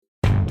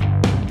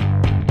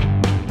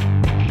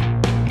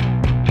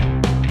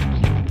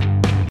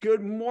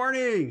Good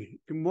morning.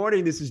 Good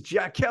morning. This is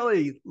Jack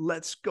Kelly.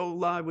 Let's go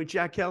live with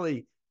Jack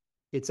Kelly.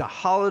 It's a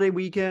holiday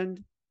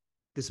weekend.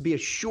 This will be a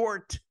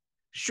short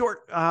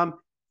LinkedIn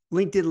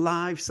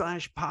Live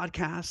 /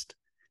 podcast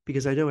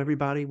because I know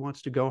everybody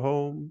wants to go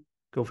home,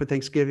 go for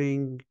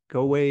Thanksgiving,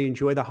 go away,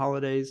 enjoy the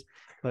holidays.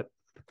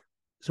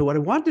 So what I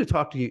wanted to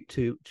talk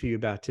to you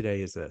about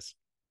today is this.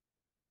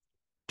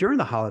 During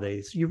the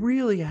holidays, you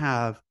really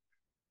have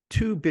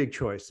two big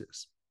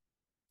choices.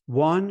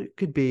 One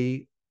could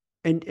be,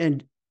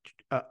 and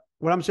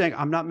what I'm saying,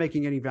 I'm not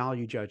making any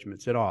value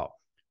judgments at all.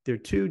 There are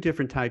two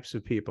different types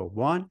of people.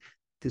 One,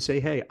 to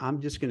say, hey,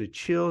 I'm just going to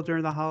chill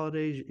during the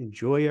holidays,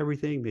 enjoy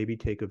everything, maybe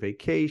take a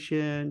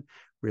vacation,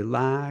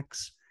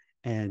 relax,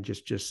 and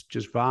just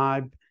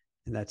vibe,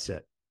 and that's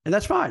it. And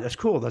that's fine. That's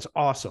cool. That's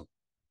awesome.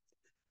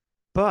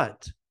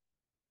 But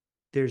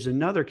there's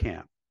another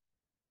camp.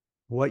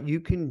 What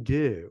you can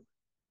do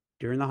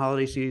during the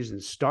holiday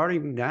season,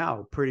 starting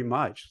now, pretty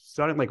much,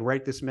 starting like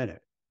right this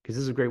minute, because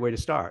this is a great way to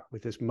start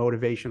with this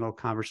motivational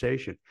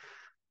conversation,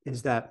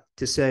 is that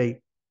to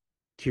say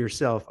to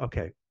yourself,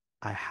 okay,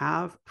 I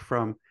have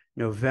from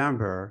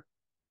November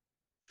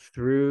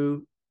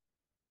through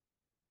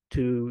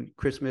to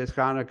Christmas,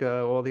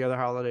 Hanukkah, all the other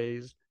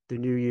holidays, the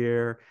New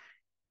Year,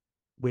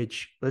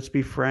 which, let's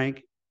be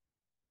frank,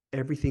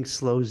 everything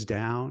slows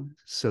down,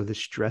 so the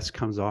stress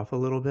comes off a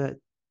little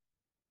bit.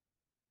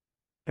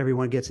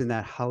 Everyone gets in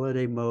that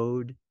holiday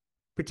mode.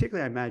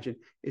 Particularly, I imagine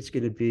it's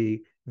going to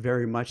be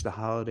very much the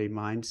holiday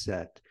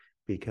mindset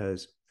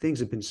because things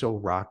have been so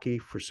rocky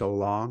for so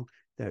long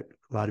that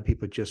a lot of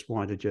people just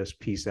want to just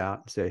peace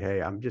out and say,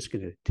 hey, I'm just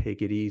going to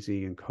take it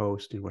easy and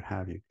coast and what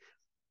have you.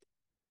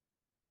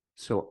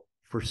 So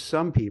for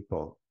some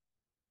people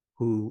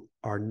who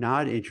are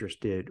not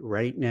interested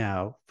right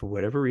now, for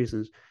whatever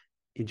reasons,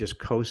 in just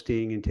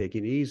coasting and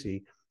taking it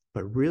easy,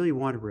 but really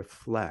want to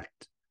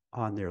reflect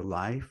on their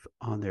life,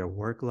 on their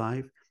work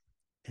life,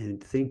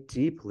 and think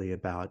deeply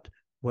about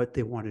what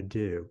they want to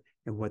do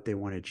and what they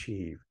want to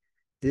achieve.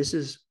 This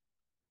is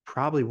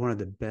probably one of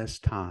the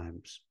best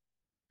times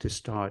to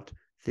start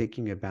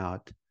thinking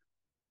about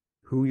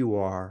who you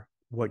are,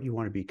 what you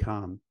want to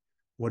become,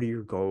 what are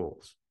your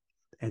goals,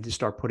 and to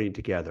start putting it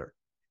together.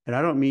 And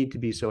I don't mean to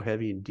be so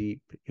heavy and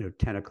deep,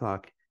 10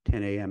 o'clock,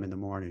 10 a.m. in the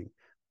morning,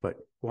 but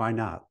why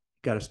not?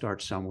 Got to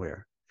start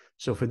somewhere.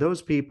 So for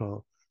those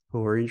people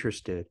who are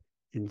interested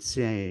in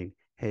saying,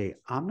 hey,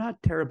 I'm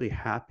not terribly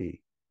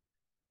happy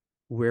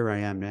where I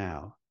am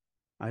now.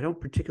 I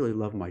don't particularly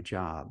love my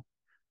job.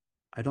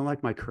 I don't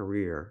like my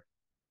career.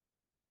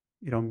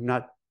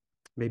 Not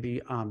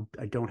maybe I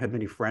don't have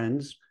many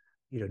friends.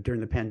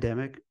 During the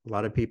pandemic, a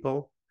lot of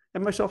people,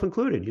 and myself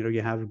included,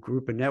 you have a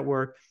group, a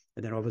network,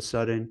 and then all of a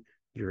sudden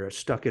you're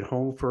stuck at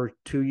home for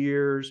 2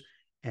 years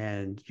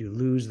and you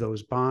lose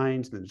those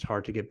binds, and then it's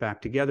hard to get back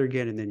together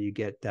again, and then you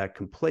get that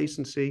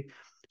complacency.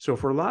 So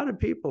for a lot of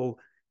people,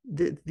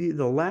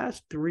 the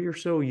last 3 or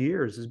so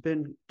years has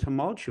been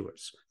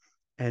tumultuous.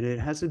 And it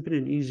hasn't been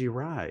an easy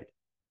ride,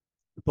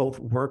 both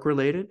work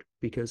related,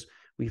 because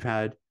we've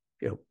had,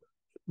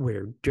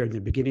 where during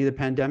the beginning of the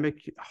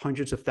pandemic,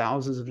 hundreds of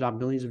thousands, if not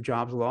millions of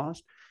jobs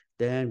lost.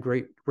 Then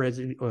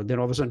then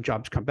all of a sudden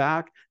jobs come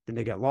back, then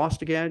they get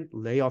lost again,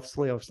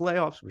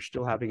 layoffs. We're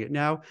still having it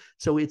now.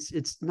 So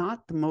it's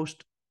not the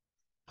most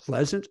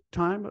pleasant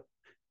time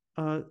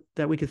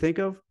that we could think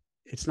of.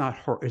 It's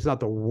not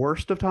the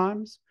worst of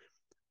times.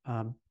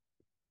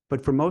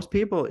 But for most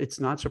people,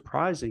 it's not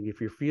surprising if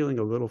you're feeling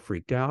a little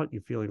freaked out,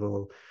 you're feeling a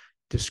little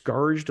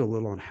discouraged, a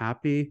little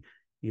unhappy,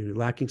 you're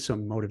lacking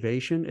some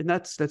motivation, and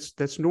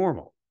that's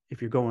normal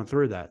if you're going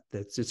through that.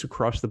 It's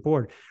across the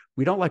board.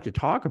 We don't like to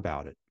talk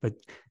about it, but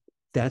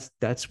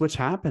that's what's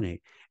happening.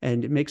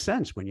 And it makes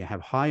sense when you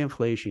have high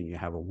inflation, you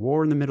have a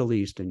war in the Middle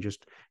East, and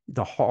just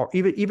the horror.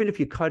 Even if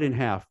you cut in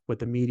half what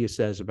the media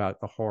says about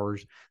the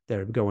horrors that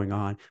are going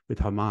on with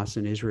Hamas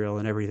and Israel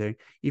and everything,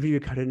 even if you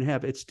cut it in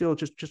half, it's still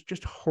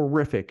just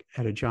horrific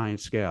at a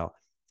giant scale.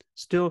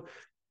 Still,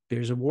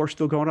 there's a war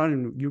still going on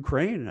in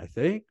Ukraine. I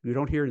think we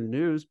don't hear it in the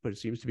news, but it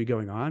seems to be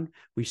going on.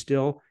 We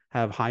still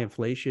have high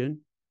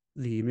inflation.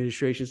 The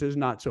administration says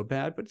not so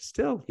bad, but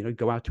still,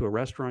 go out to a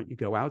restaurant, you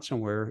go out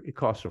somewhere, it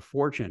costs a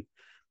fortune.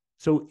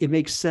 So it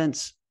makes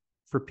sense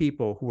for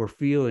people who are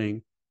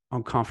feeling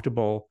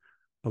uncomfortable,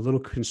 a little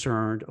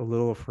concerned, a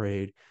little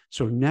afraid.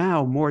 So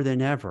now more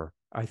than ever,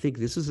 I think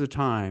this is the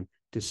time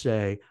to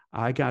say,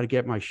 I got to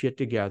get my shit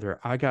together.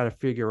 I got to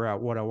figure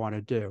out what I want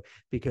to do.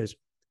 Because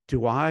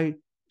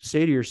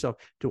say to yourself,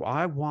 do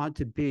I want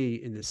to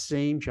be in the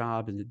same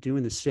job and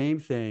doing the same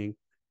thing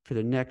for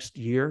the next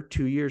year,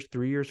 2 years,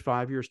 3 years,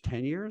 5 years,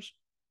 10 years?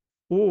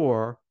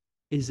 Or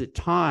is it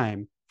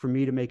time for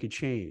me to make a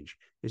change?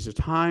 Is it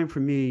time for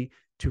me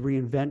to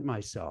reinvent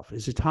myself?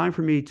 Is it time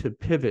for me to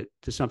pivot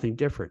to something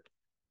different?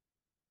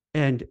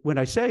 And when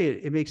I say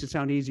it, it makes it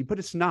sound easy, but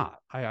it's not.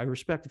 I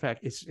respect the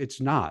fact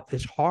it's not.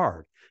 It's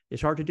hard.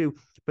 It's hard to do.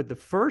 But the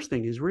first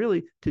thing is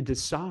really to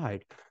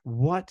decide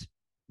what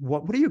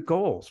are your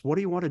goals? What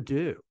do you want to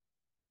do?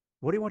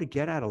 What do you want to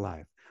get out of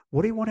life?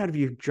 What do you want out of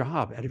your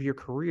job, out of your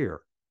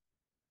career?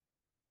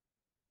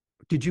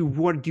 do you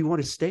want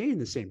to stay in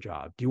the same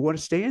job? Do you want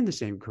to stay in the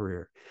same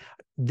career?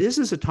 This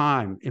is a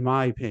time, in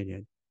my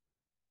opinion,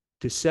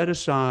 to set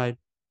aside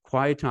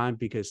quiet time,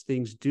 because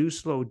things do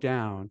slow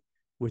down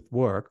with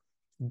work.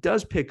 It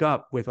does pick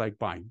up with like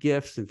buying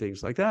gifts and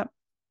things like that,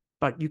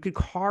 but you could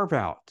carve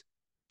out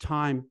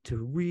time to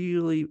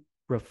really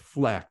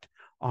reflect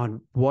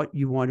on what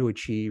you want to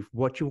achieve,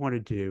 what you want to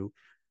do,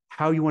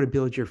 how you want to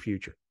build your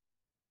future.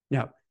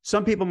 Now,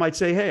 some people might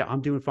say, hey,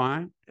 I'm doing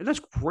fine. And that's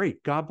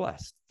great. God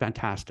bless.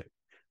 Fantastic.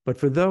 But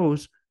for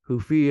those who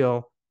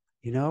feel,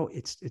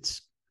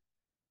 it's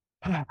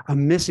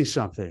I'm missing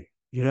something.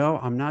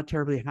 I'm not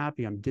terribly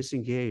happy. I'm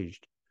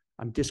disengaged.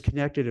 I'm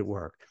disconnected at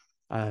work.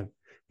 Uh,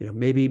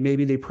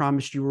 maybe they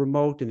promised you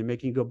remote and they're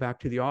making you go back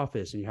to the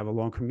office and you have a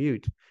long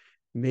commute.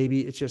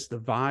 Maybe it's just the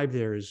vibe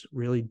there is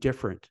really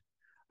different.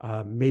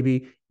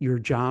 Maybe your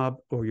job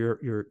or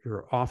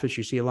your office,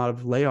 you see a lot of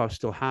layoffs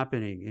still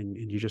happening, and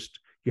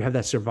you have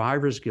that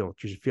survivor's guilt.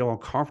 You just feel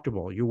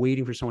uncomfortable. You're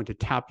waiting for someone to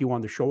tap you on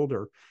the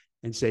shoulder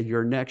and say,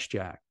 you're next,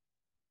 Jack.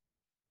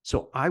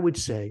 So I would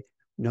say,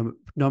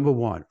 number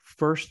one,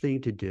 first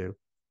thing to do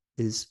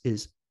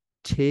is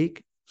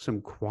take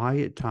some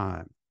quiet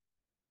time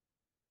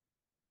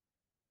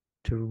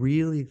to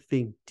really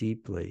think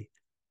deeply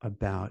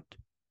about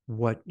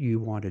what you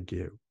want to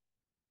do.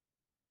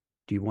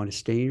 Do you want to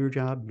stay in your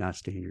job, not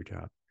stay in your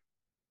job?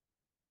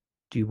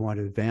 Do you want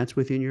to advance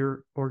within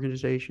your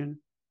organization?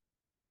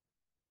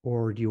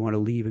 Or do you want to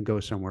leave and go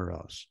somewhere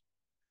else?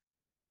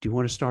 Do you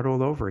want to start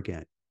all over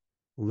again,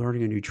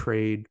 learning a new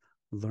trade,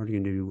 learning a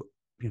new,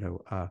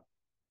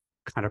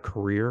 kind of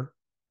career?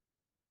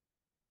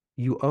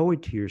 You owe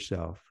it to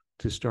yourself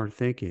to start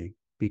thinking,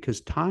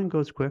 because time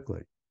goes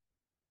quickly.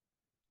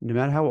 No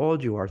matter how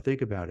old you are,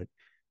 think about it.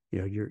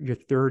 You're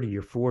 30,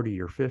 you're 40,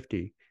 you're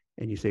 50,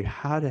 and you say,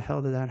 how the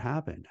hell did that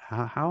happen?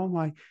 How am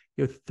I,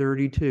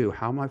 32?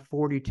 How am I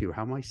 42?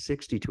 How am I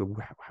 62?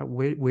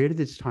 Where did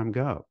this time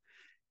go?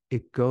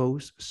 It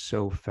goes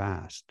so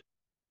fast.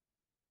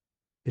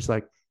 It's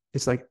like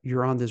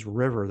you're on this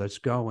river that's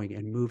going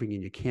and moving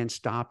and you can't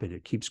stop it.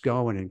 It keeps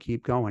going and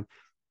keep going.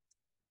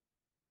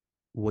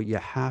 What you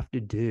have to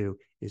do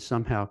is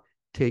somehow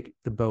take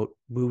the boat,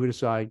 move it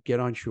aside, get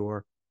on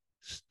shore,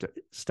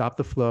 stop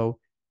the flow,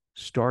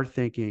 start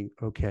thinking,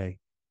 okay,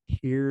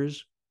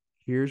 here's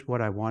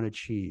what I want to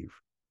achieve.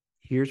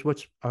 Here's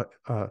what's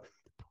a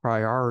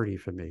priority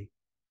for me.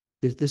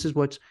 This is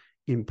what's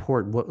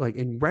important.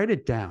 And write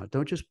it down.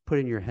 Don't just put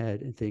it in your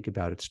head and think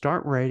about it.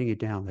 Start writing it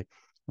down. Like,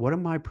 what are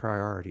my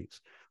priorities?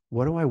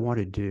 What do I want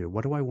to do?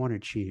 What do I want to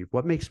achieve?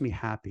 What makes me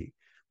happy?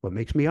 What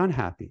makes me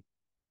unhappy?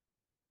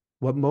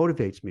 What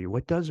motivates me?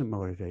 What doesn't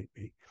motivate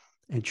me?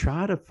 And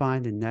try to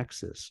find the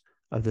nexus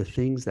of the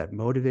things that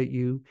motivate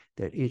you,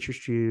 that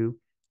interest you,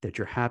 that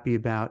you're happy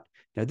about.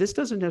 Now, this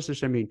doesn't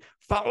necessarily mean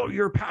follow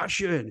your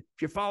passion.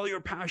 If you follow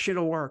your passion,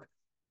 it'll work.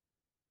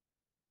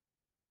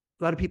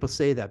 A lot of people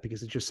say that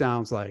because it just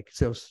sounds like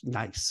so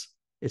nice.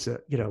 It's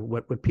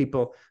what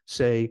people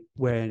say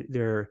when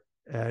they're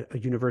at a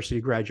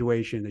university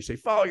graduation. They say,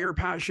 follow your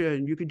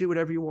passion. You can do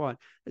whatever you want.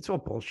 It's all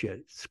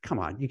bullshit. Come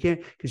on. You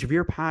can't, because if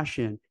your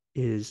passion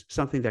is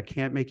something that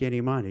can't make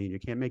any money, you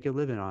can't make a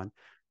living on,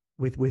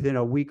 within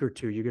a week or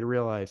two, you're going to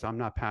realize I'm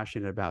not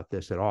passionate about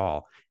this at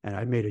all. And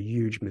I made a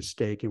huge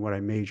mistake in what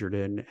I majored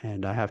in,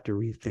 and I have to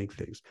rethink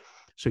things.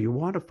 So you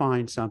want to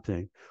find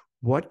something.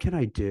 What can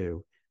I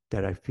do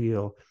that I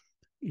feel,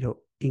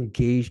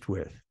 engaged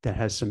with, that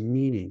has some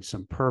meaning,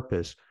 some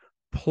purpose,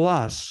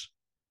 plus,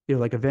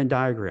 like a Venn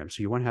diagram.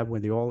 So you want to have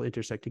when they all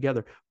intersect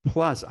together,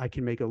 plus I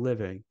can make a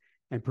living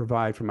and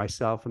provide for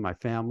myself and my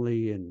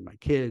family and my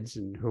kids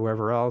and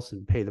whoever else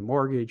and pay the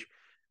mortgage.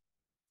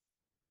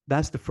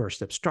 That's the first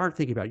step. Start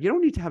thinking about it. You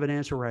don't need to have an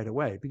answer right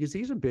away, because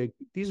these are big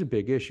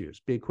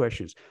issues, big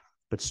questions.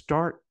 But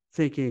start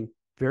thinking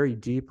very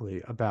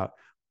deeply about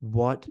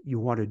what you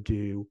want to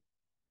do,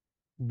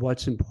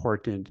 what's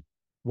important,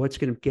 what's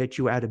going to get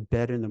you out of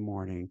bed in the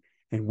morning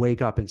and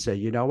wake up and say,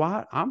 you know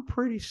what? I'm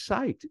pretty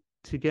psyched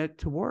to get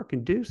to work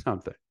and do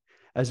something,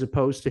 as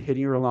opposed to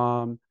hitting your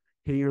alarm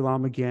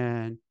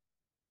again,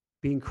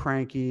 being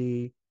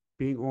cranky,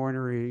 being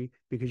ornery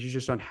because you're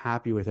just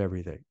unhappy with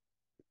everything.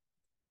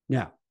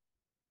 Now,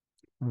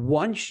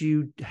 once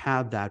you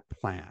have that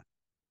plan,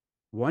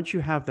 once you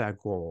have that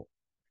goal,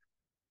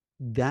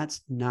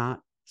 that's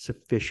not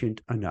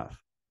sufficient enough,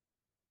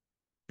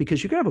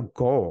 because you can have a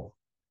goal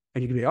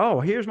and you can be, oh,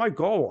 here's my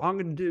goal. I'm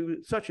going to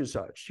do such and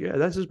such. Yeah,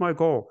 this is my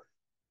goal.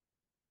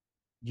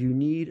 You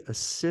need a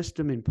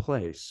system in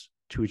place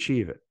to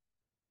achieve it.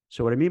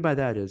 So what I mean by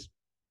that is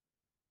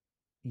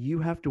you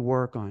have to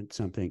work on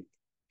something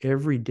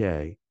every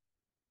day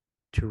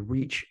to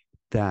reach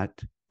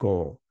that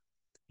goal.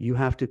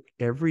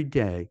 Every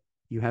day,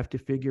 you have to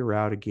figure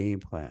out a game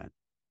plan,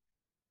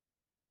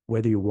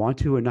 whether you want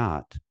to or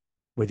not,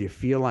 whether you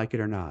feel like it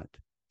or not.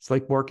 It's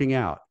like working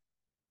out.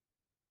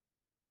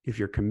 If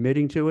you're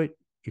committing to it,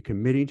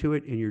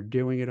 and you're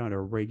doing it on a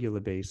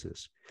regular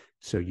basis.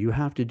 So you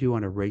have to do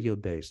on a regular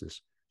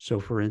basis. So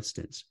for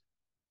instance,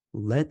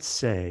 let's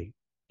say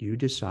you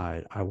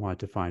decide, I want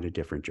to find a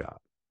different job.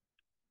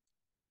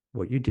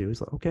 what you do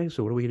is like, okay,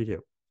 so what are we going to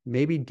do?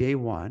 Maybe day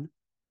one,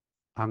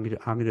 I'm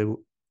going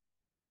to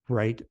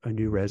write a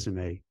new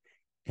resume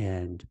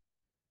and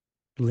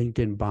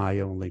LinkedIn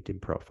bio and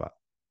LinkedIn profile.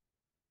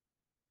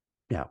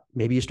 Now,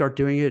 maybe you start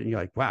doing it and you're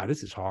like, wow,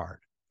 this is hard.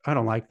 I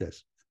don't like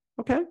this.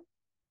 Okay,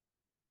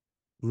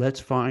 let's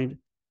find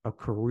a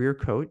career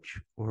coach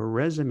or a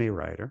resume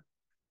writer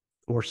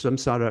or some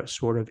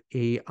sort of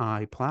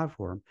AI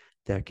platform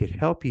that could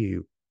help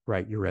you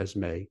write your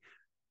resume,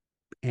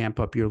 amp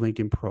up your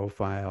LinkedIn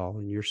profile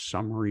and your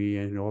summary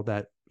and all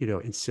that,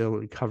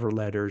 ancillary cover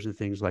letters and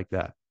things like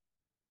that.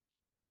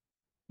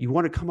 You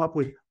want to come up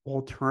with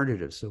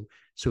alternatives.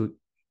 So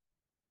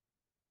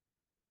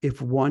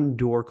if one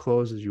door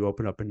closes, you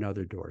open up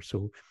another door.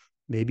 So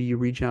maybe you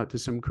reach out to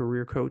some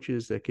career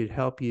coaches that could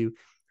help you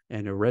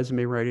and a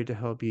resume writer to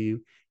help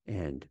you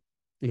and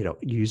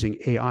using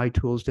AI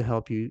tools to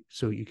help you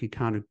so you could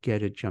kind of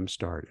get it jump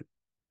started.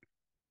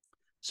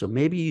 So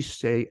maybe you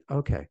say,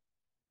 okay,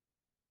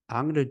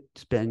 I'm going to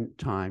spend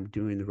time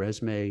doing the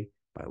resume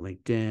by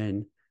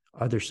LinkedIn,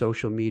 other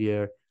social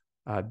media,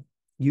 uh,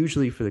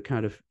 usually for the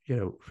kind of,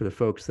 for the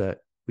folks that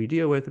we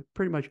deal with,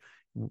 pretty much,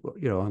 on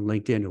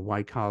LinkedIn,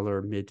 white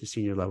collar, mid to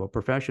senior level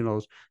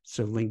professionals.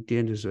 So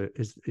LinkedIn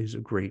is a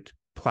great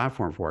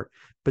platform for it.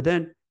 But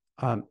then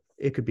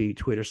it could be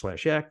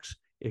Twitter/X,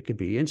 it could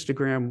be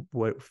Instagram,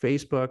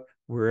 Facebook,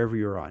 wherever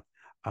you're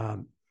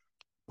on.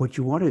 What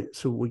you want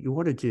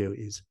to do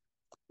is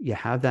you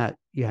have that.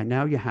 Yeah,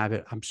 now you have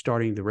it. I'm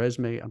starting the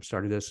resume. I'm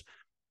starting this.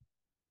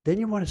 Then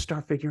you want to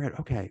start figuring out,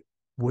 okay,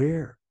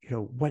 where,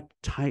 what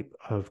type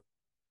of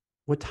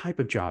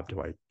job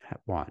do I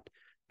want?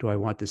 Do I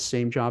want the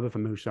same job if I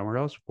move somewhere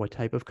else? What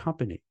type of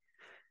company?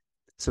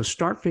 So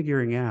start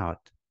figuring out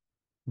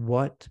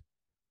what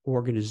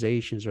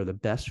organizations are the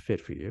best fit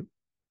for you,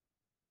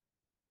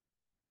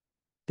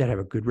 that have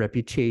a good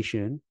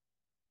reputation.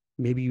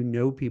 Maybe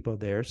people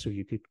there, so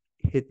you could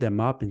hit them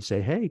up and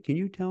say, hey, can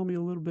you tell me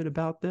a little bit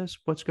about this?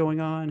 What's going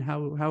on?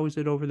 How is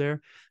it over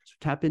there? So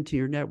tap into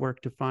your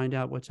network to find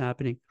out what's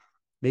happening.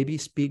 Maybe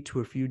speak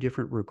to a few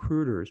different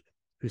recruiters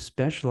who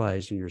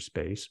specialize in your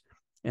space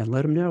and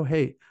let them know,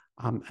 hey,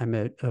 I'm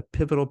at a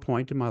pivotal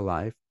point in my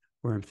life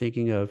where I'm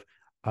thinking of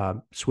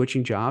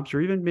switching jobs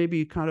or even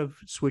maybe kind of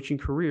switching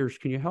careers.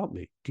 Can you help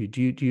me? Do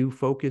you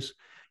focus,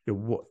 you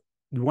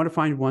want to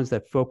find ones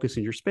that focus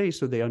in your space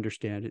so they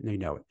understand it and they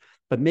know it.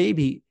 But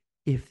maybe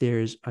if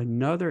there's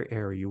another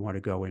area you want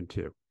to go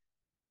into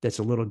that's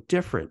a little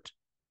different,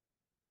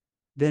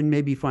 then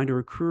maybe find a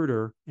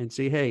recruiter and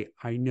say, hey,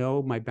 I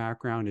know my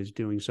background is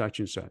doing such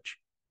and such,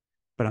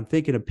 but I'm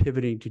thinking of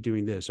pivoting to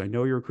doing this. I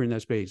know you're recruiting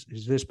that space.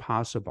 Is this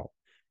possible?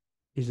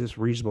 Is this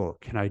reasonable?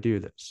 Can I do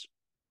this?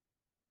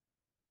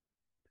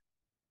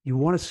 You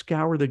want to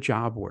scour the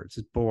job boards.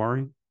 It's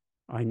boring.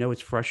 I know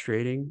it's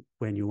frustrating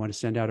when you want to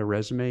send out a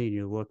resume and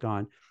you look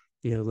on,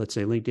 let's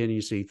say LinkedIn, and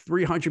you see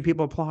 300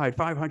 people applied,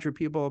 500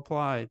 people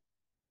applied,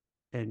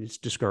 and it's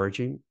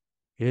discouraging.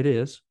 It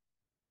is.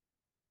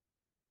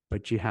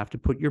 But you have to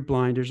put your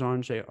blinders on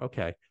and say,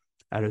 okay,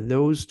 out of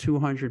those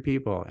 200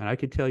 people, and I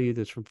could tell you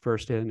this from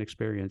firsthand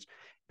experience,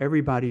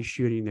 everybody's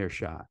shooting their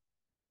shot.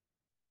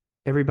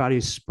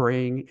 Everybody's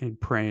spraying and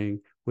praying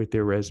with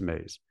their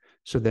resumes.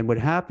 So then what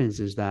happens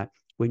is that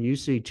when you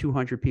see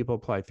 200 people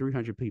apply,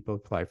 300 people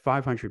apply,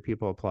 500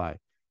 people apply,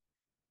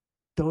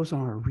 those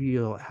aren't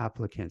real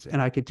applicants.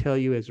 And I could tell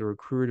you as a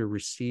recruiter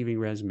receiving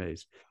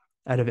resumes,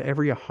 out of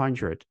every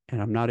 100,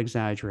 and I'm not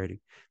exaggerating,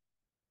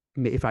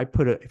 if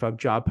I'm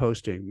job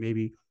posting,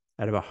 maybe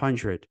out of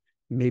 100,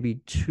 maybe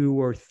 2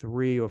 or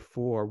 3 or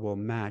 4 will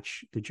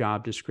match the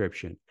job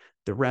description.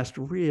 The rest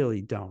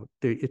really don't.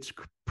 It's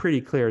pretty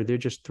clear they're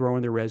just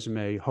throwing their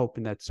resume,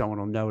 hoping that someone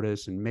will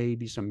notice and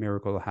maybe some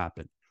miracle will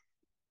happen.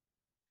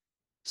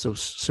 So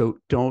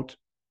don't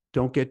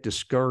get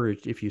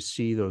discouraged if you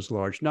see those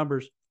large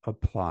numbers.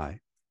 Apply,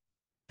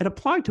 and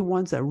apply to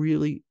ones that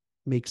really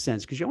make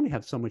sense, because you only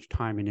have so much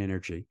time and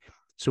energy.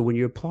 So when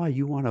you apply,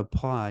 you want to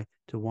apply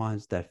to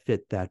ones that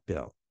fit that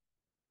bill.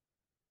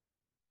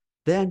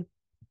 Then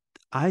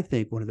I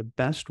think one of the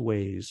best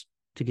ways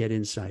to get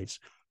insights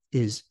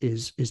is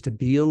to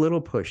be a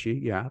little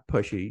pushy. Yeah,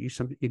 pushy.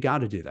 You got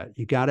to do that.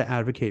 You got to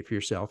advocate for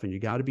yourself, and you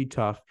got to be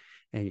tough,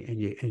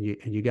 and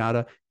you got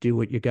to do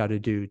what you got to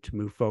do to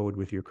move forward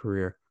with your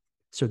career,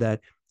 so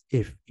that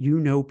if you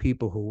know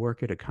people who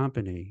work at a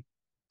company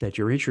that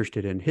you're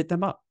interested in, hit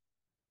them up.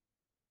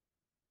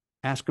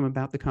 Ask them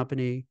about the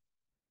company.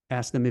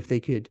 Ask them if they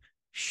could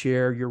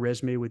share your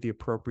resume with the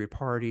appropriate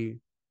party,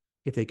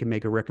 if they can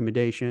make a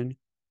recommendation.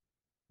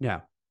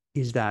 Now,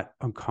 is that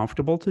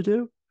uncomfortable to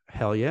do?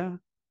 Hell yeah.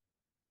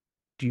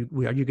 Are you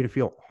going to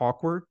feel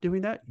awkward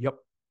doing that? Yep,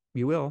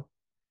 you will.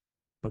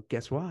 But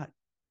guess what?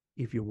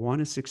 If you want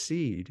to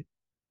succeed,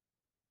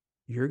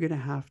 you're going to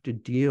have to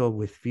deal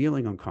with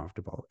feeling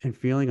uncomfortable and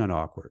feeling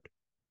unawkward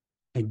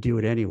and do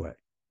it anyway.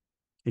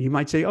 And you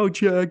might say, oh,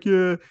 Jack,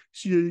 yeah,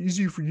 it's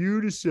easy for you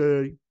to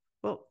say.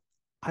 Well,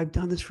 I've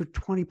done this for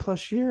 20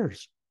 plus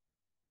years.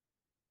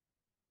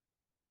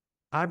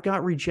 I've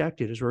got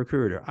rejected as a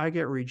recruiter. I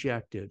get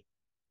rejected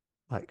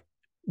like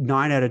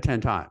 9 out of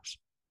 10 times.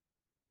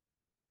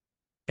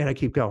 And I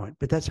keep going.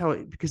 But that's how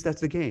because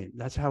that's the game.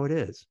 That's how it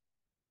is.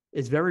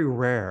 It's very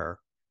rare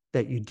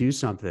that you do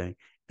something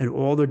and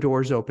all the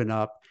doors open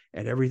up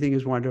and everything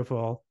is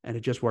wonderful and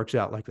it just works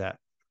out like that.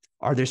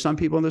 Are there some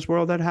people in this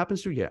world that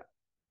happens to? Yeah.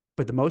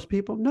 But the most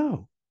people,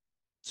 no.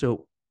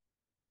 So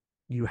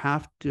you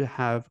have to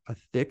have a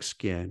thick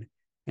skin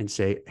and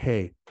say,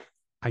 hey,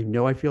 I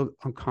know I feel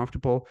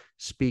uncomfortable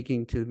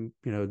speaking to,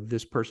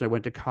 this person I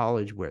went to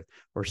college with,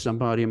 or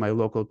somebody in my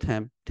local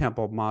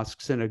temple,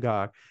 mosque,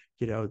 synagogue,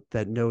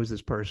 that knows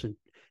this person,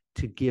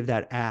 to give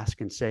that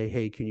ask and say,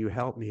 hey, can you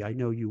help me? I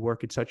know you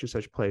work at such and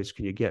such place.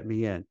 Can you get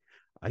me in?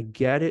 I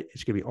get it.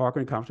 It's going to be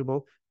awkward and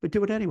comfortable, but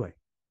do it anyway.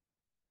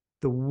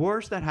 The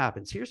worst that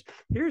happens, here's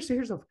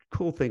a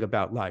cool thing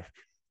about life.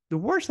 The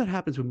worst that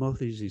happens with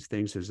most of these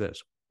things is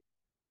this.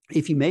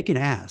 If you make an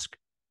ask,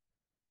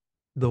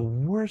 the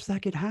worst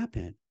that could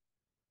happen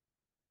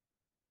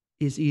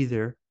is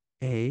either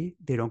A,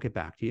 they don't get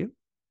back to you,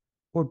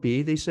 or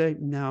B, they say,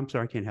 no, I'm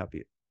sorry, I can't help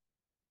you.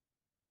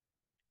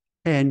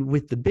 And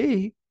with the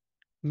B,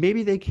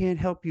 maybe they can't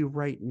help you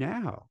right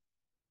now,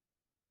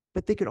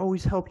 but they could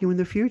always help you in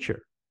the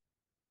future.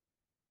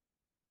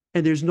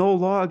 And there's no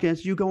law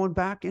against you going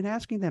back and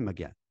asking them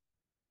again.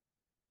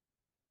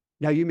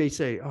 Now, you may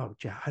say, oh,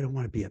 I don't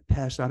want to be a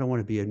pest. I don't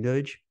want to be a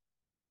nudge.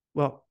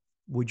 Well,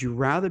 would you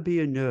rather be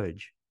a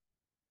nudge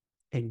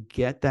and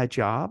get that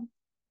job,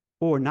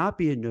 or not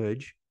be a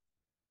nudge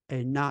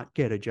and not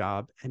get a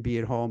job and be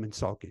at home and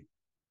sulking?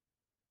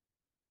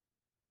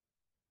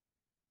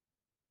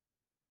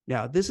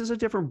 Now, this is a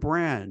different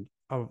brand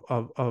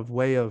of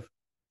way of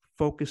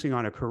focusing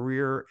on a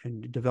career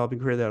and developing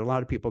a career that a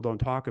lot of people don't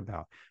talk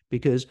about,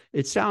 because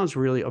it sounds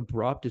really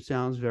abrupt. It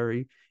sounds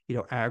very,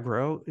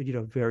 aggro,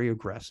 very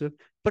aggressive,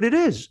 but it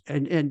is.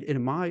 And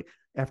in my,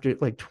 after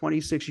like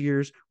 26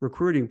 years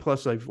recruiting,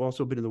 plus I've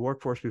also been in the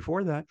workforce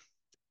before that,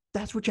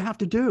 that's what you have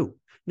to do.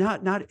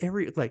 Not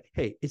every, like,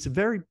 hey, it's a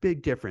very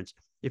big difference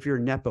if you're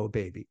a Nepo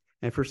baby.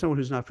 And for someone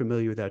who's not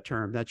familiar with that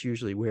term, that's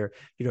usually where,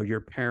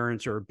 your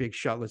parents are a big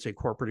shot, let's say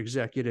corporate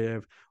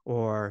executive,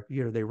 or,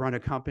 they run a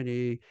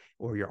company,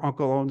 or your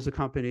uncle owns the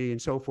company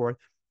and so forth.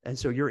 And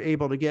so you're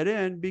able to get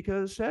in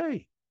because,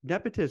 hey,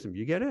 nepotism,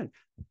 you get in.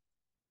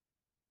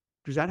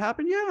 Does that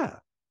happen? Yeah,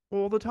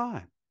 all the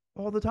time.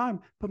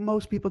 But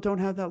most people don't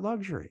have that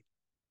luxury.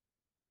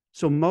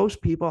 So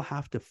most people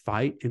have to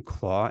fight and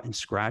claw and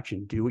scratch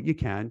and do what you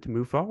can to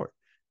move forward.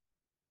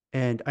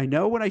 And I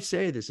know when I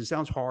say this, it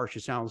sounds harsh.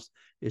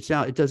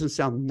 It doesn't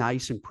sound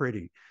nice and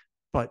pretty,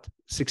 but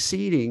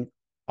succeeding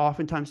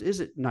oftentimes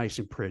isn't nice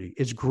and pretty.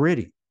 It's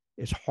gritty.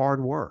 It's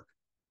hard work.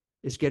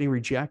 It's getting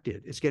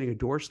rejected. It's getting a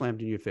door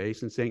slammed in your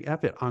face and saying,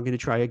 F it, I'm going to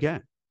try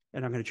again.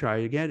 And I'm going to try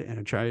it again. And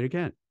I'll try it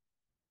again.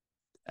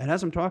 And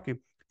as I'm talking,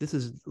 this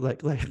is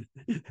like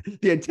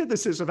the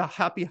antithesis of a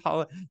happy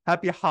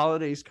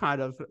holidays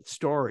kind of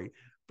story.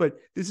 But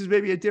this is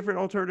maybe a different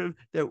alternative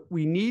that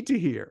we need to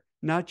hear.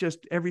 Not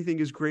just everything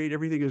is great,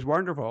 everything is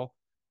wonderful.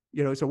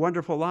 It's a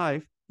wonderful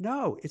life.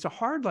 No, it's a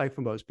hard life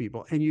for most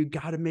people. And you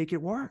got to make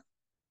it work.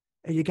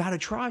 And you got to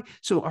try.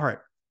 So, all right.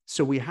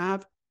 So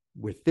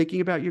we're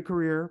thinking about your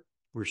career.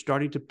 We're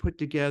starting to put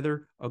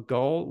together a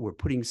goal. We're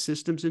putting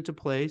systems into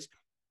place.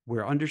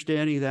 We're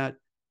understanding that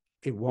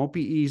it won't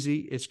be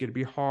easy. It's going to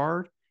be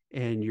hard.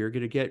 And you're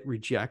going to get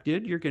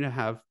rejected. You're going to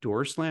have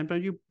doors slammed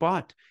on you.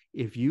 But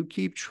if you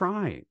keep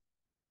trying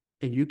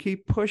and you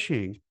keep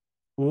pushing,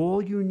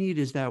 all you need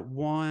is that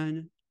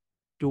one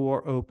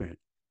door open.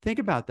 Think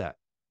about that.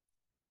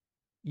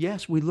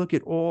 Yes, we look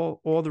at all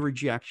the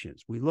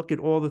rejections. We look at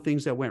all the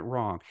things that went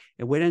wrong.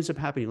 And what ends up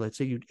happening, let's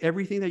say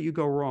everything that you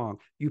go wrong,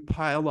 you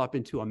pile up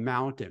into a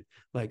mountain,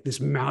 like this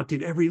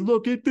mountain.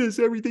 Look at this,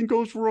 everything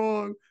goes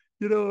wrong.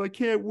 I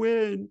can't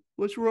win.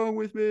 What's wrong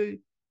with me?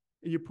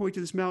 And you point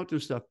to this mountain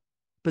of stuff.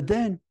 But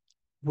then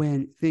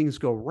when things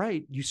go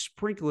right, you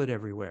sprinkle it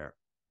everywhere.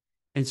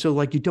 And so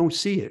like you don't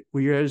see it.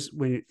 Whereas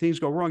when things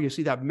go wrong, you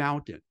see that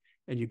mountain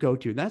and you go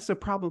to. That's the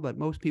problem that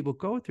most people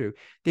go through.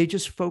 They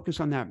just focus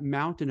on that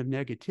mountain of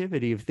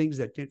negativity of things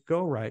that didn't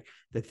go right,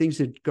 the things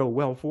that go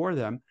well for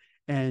them.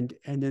 And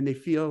then they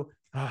feel,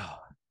 oh,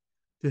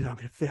 I'm going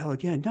to fail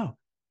again. No.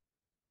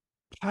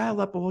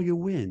 Pile up all your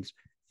wins.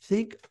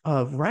 Think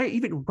of,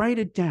 even write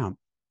it down,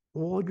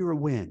 all your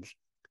wins,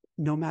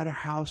 no matter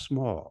how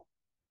small.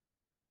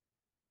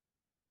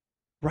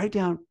 Write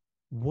down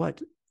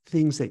what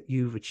things that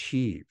you've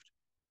achieved.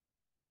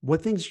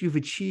 What things you've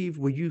achieved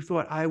where you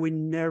thought, I would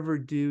never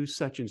do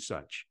such and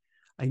such.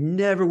 I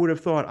never would have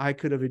thought I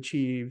could have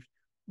achieved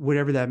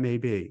whatever that may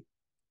be.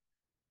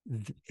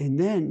 And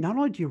then not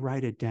only do you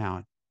write it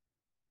down,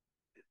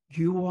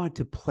 you want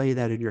to play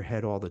that in your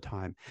head all the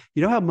time.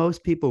 You know how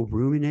most people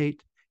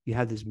ruminate? You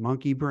have this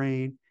monkey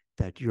brain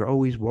that you're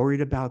always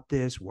worried about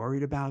this,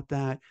 worried about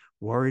that,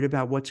 worried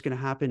about what's going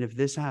to happen if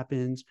this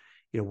happens.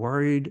 You're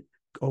worried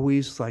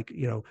always like,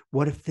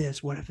 what if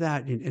this, what if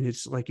that? And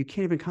it's like you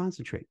can't even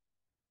concentrate.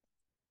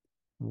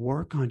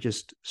 Work on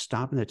just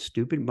stopping that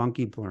stupid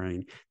monkey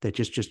brain that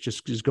just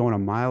is going a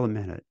mile a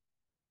minute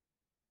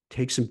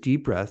take some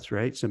deep breaths,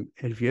 right? And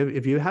if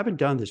you haven't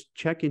done this,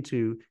 check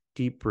into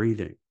deep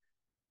breathing,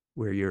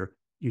 where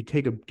you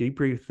take a deep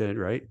breath in,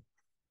 right?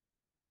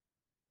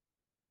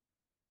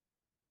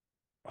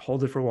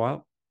 Hold it for a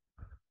while,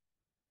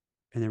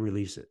 and then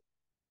release it.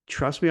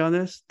 Trust me on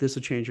this. This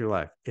will change your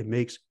life. It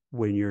makes,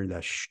 when you're in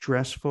that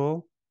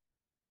stressful,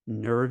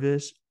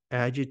 nervous,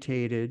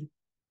 agitated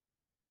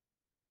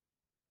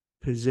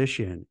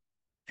position,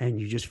 and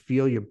you just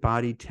feel your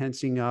body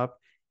tensing up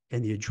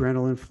and the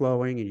adrenaline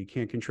flowing and you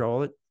can't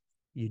control it,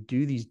 you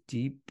do these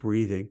deep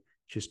breathing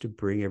just to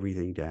bring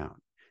everything down.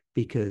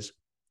 Because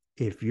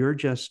if you're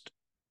just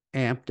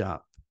amped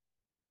up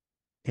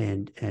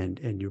and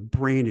your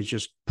brain is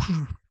just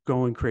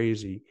going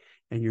crazy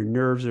and your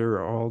nerves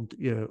are all,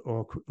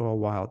 all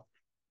wild,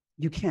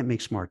 you can't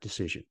make smart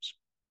decisions.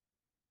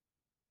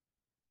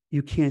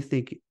 You can't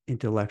think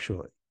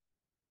intellectually.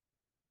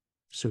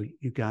 So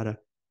you got to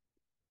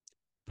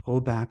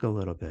pull back a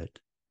little bit.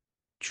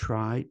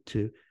 Try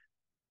to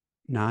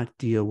not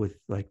deal with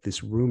like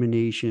this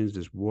ruminations,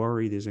 this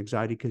worry, this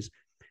anxiety, because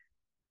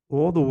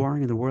all the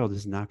worrying in the world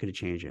is not going to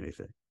change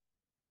anything.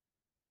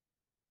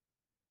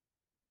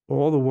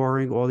 All the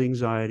worrying, all the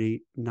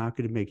anxiety, not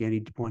going to make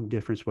any one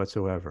difference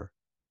whatsoever.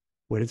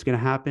 What is going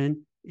to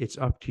happen, it's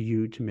up to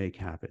you to make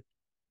happen.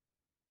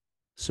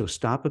 So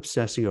stop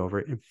obsessing over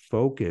it and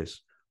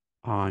focus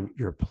on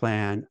your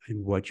plan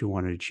and what you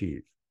want to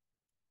achieve.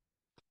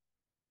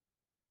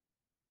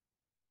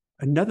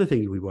 Another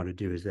thing we want to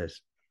do is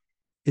this.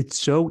 It's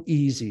so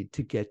easy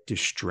to get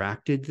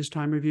distracted this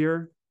time of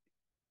year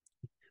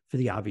for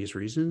the obvious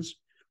reasons.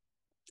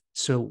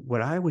 So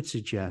what I would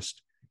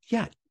suggest,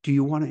 yeah, do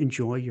you want to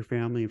enjoy your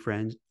family and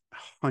friends?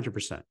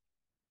 100%.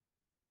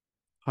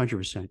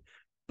 100%.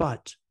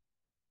 But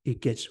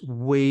it gets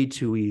way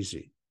too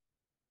easy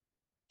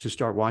to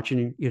start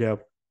watching,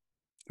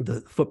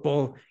 the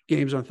football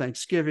games on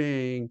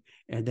Thanksgiving,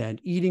 and then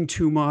eating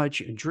too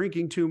much and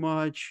drinking too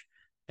much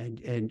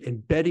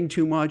and betting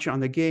too much on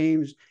the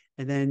games.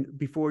 And then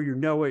before you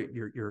know it,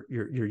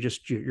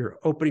 you're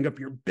opening up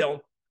your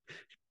belt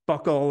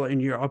buckle and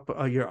you're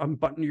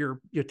unbuttoning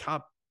your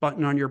top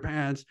button on your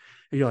pants,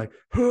 and you're like,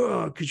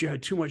 oh, because you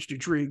had too much to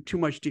drink, too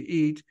much to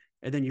eat,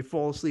 and then you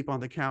fall asleep on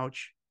the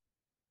couch.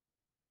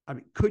 I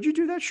mean, could you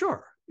do that?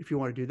 Sure. If you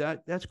want to do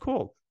that, that's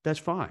cool. That's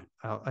fine.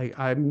 I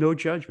have no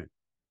judgment.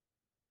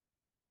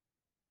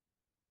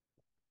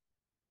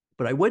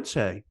 But I would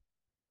say,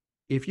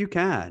 if you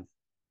can,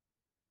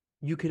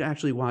 you could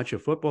actually watch a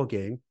football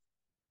game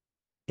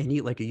and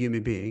eat like a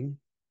human being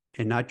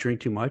and not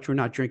drink too much or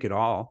not drink at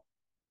all,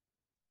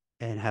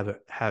 and have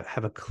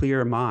a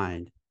clear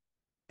mind,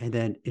 and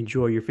then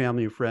enjoy your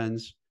family and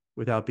friends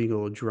without being a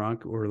little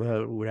drunk or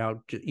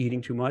without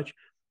eating too much.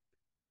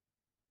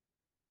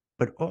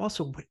 But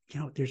also,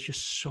 there's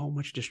just so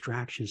much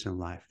distractions in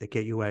life that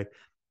get you away.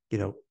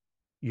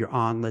 You're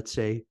on, let's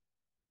say,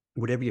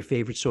 whatever your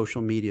favorite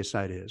social media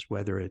site is,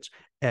 whether it's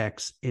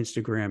X,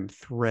 Instagram,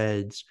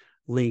 Threads,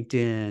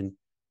 LinkedIn,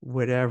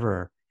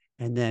 whatever.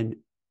 And then,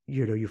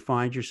 you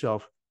find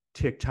yourself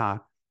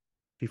TikTok.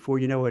 Before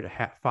you know it,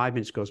 5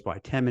 minutes goes by,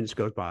 10 minutes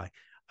goes by,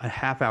 a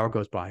half hour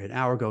goes by, an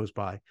hour goes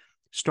by.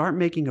 Start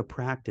making a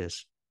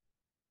practice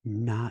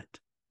not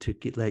to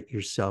let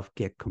yourself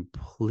get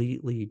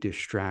completely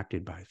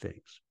distracted by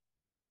things.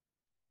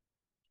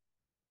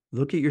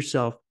 Look at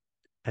yourself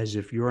as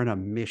if you're on a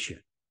mission.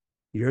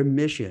 Your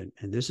mission,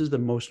 and this is the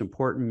most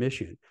important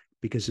mission,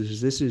 because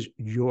this is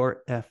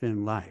your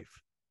effing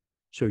life.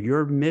 So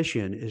your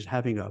mission is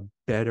having a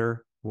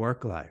better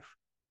work life.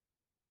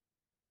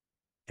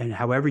 And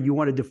however you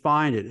want to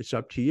define it, it's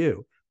up to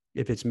you.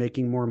 If it's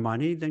making more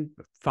money, then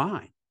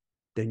fine.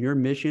 Then your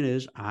mission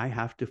is, I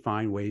have to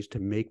find ways to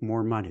make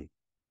more money.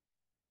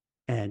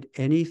 And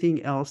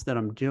anything else that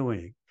I'm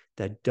doing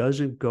that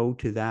doesn't go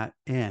to that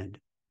end,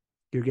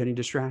 you're getting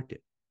distracted.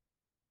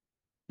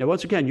 Now,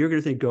 once again, you're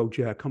going to think, "Oh,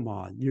 Jack, come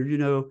on. You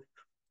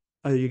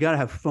got to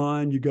have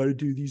fun. You got to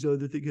do these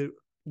other things."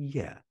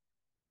 Yeah,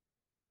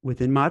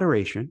 within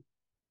moderation.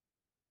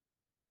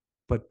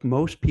 But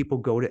most people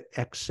go to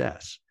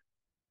excess.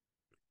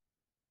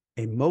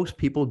 And most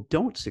people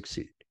don't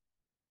succeed.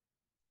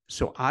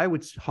 So I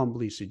would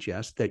humbly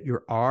suggest that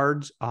your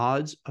odds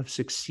of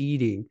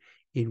succeeding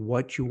in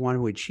what you want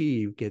to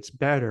achieve gets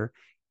better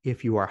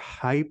if you are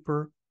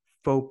hyper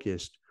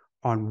focused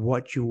on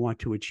what you want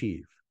to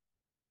achieve.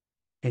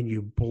 And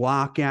you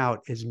block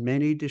out as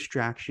many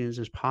distractions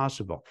as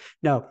possible.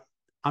 Now,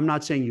 I'm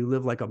not saying you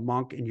live like a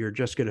monk and you're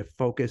just going to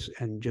focus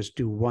and just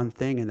do one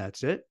thing and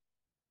that's it.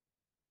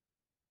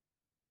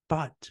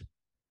 But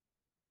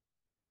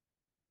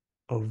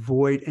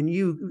avoid, and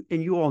you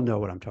all know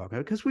what I'm talking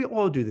about, because we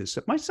all do this,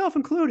 myself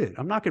included.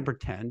 I'm not going to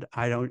pretend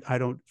I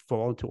don't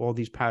fall into all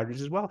these patterns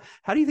as well.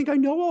 How do you think I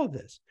know all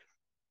this?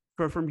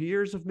 From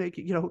years of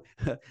making,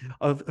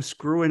 of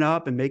screwing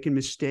up and making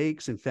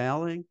mistakes and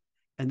failing.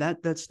 And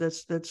that's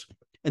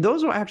and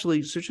those are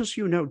actually, so just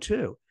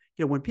too,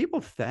 when people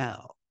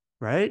fail,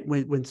 right?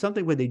 When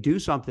they do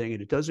something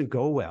and it doesn't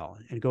go well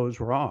and it goes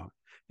wrong,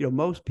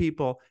 most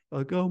people are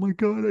like, oh my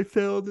God, I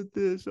failed at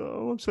this.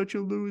 Oh, I'm such a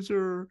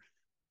loser.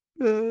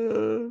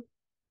 Uh,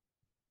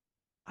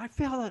 I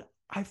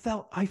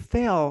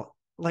fail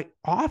like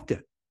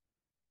often.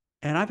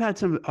 And I've had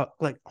some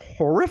like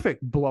horrific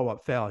blow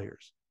up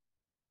failures.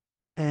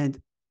 And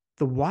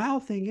the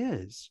wild thing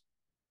is,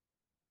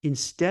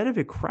 instead of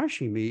it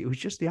crushing me, it was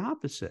just the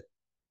opposite.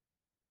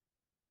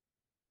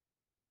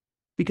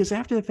 Because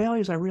after the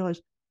failures, I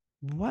realized,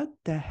 what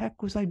the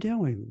heck was I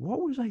doing?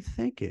 What was I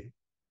thinking?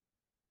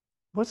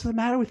 What's the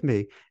matter with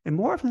me? And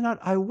more often than not,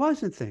 I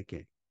wasn't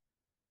thinking.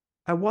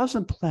 I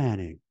wasn't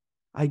planning.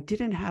 I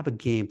didn't have a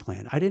game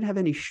plan. I didn't have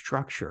any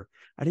structure.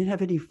 I didn't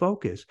have any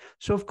focus.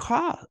 So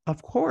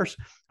of course,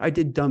 I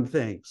did dumb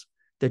things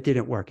that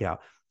didn't work out.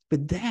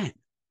 But then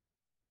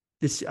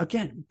this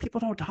again, people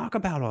don't talk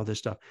about all this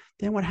stuff.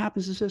 Then what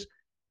happens is this: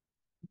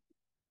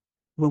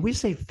 when we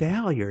say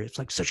failure, it's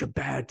like such a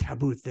bad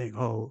taboo thing.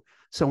 Oh,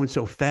 so and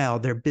so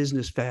failed, their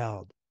business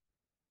failed.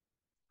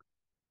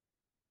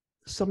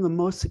 Some of the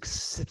most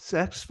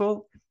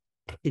successful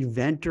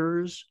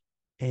inventors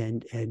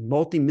and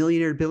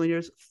multimillionaire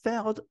billionaires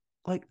failed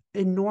like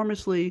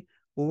enormously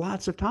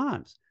lots of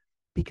times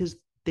because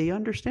they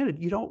understand it.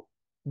 You don't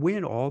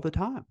win all the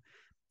time.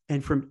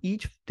 And from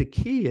each, the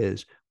key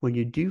is when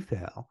you do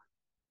fail,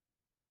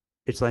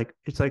 it's like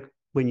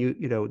when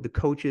the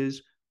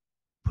coaches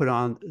put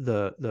on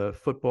the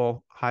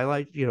football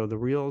highlight, the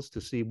reels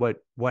to see what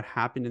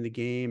happened in the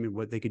game and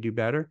what they could do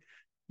better.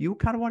 You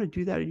kind of want to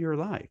do that in your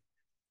life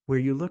where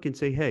you look and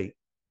say, hey,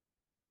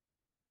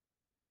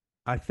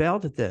 I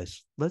failed at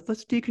this.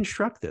 Let's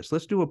deconstruct this.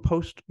 Let's do a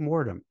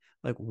post-mortem.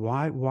 Like,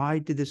 why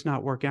did this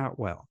not work out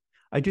well?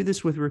 I do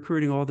this with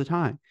recruiting all the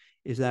time.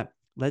 Is that,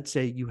 let's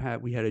say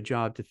we had a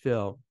job to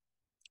fill.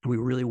 We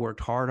really worked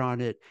hard on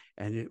it,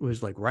 and it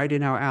was like right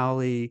in our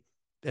alley.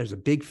 There's a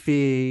big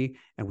fee,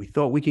 and we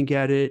thought we can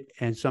get it,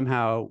 and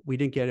somehow we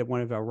didn't get it.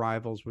 One of our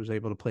rivals was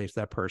able to place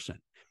that person.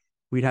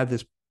 We'd have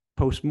this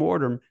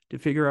post-mortem to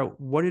figure out,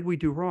 what did we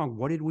do wrong?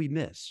 What did we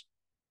miss?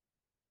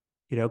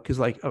 Because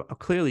like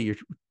clearly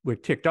we're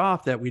ticked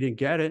off that we didn't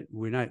get it.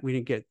 We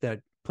didn't get that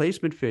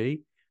placement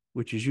fee,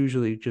 which is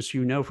usually, just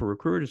for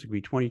recruiters, it could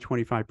be 20,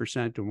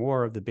 25% or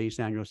more of the base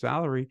annual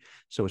salary.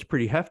 So it's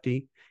pretty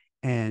hefty.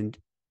 And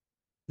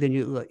then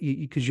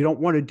because you don't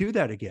want to do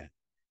that again.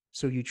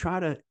 So you try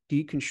to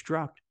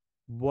deconstruct,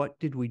 what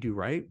did we do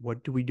right?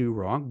 What do we do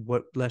wrong?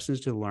 What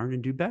lessons to learn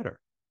and do better?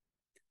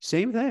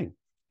 Same thing.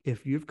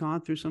 If you've gone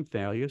through some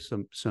failures,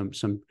 some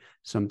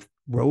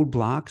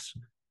roadblocks,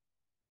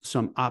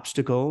 some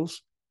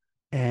obstacles,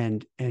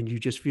 and you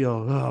just feel,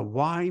 oh,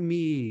 why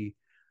me?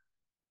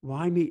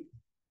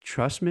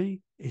 Trust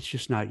me, it's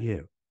just not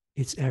you.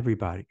 It's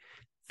everybody.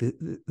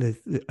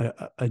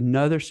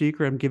 Another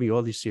secret, I'm giving you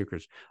all these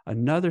secrets.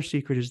 Another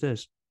secret is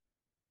this: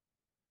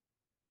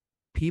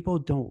 people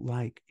don't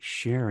like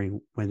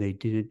sharing when they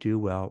didn't do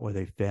well, or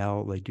they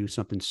fail, or they do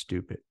something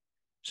stupid.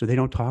 So they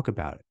don't talk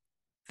about it.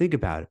 Think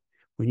about it.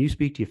 When you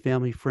speak to your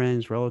family,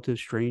 friends, relatives,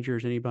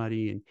 strangers,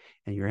 anybody,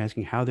 and you're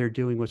asking how they're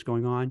doing, what's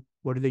going on,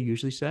 what do they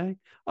usually say?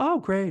 Oh,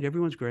 great.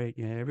 Everyone's great.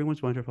 Yeah,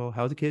 everyone's wonderful.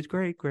 How's the kids?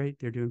 Great, great.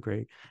 They're doing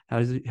great.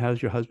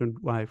 How's your husband,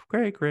 wife?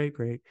 Great, great,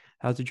 great.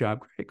 How's the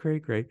job? Great,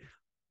 great, great.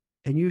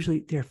 And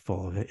usually they're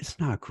full of it. It's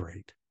not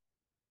great.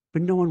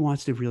 But no one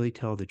wants to really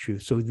tell the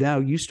truth. So now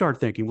you start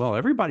thinking, well,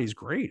 everybody's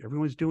great.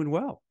 Everyone's doing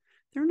well.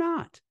 They're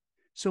not.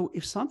 So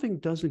if something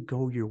doesn't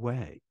go your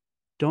way,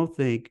 don't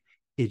think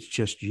it's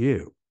just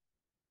you.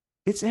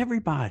 It's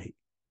everybody,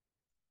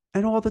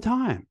 and all the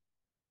time.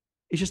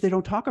 It's just they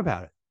don't talk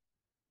about it.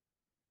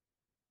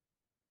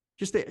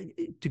 Just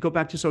to go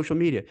back to social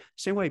media,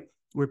 same way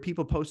where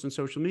people post on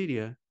social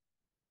media,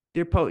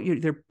 they're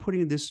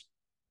putting this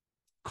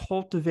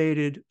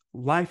cultivated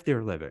life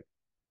they're living.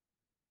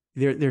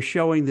 They're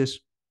showing this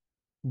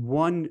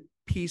one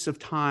piece of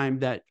time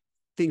that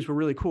things were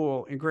really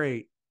cool and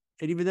great,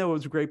 and even though it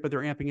was great, but they're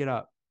amping it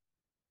up.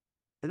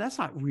 And that's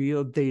not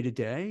real day to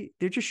day.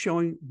 They're just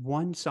showing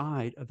one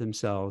side of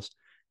themselves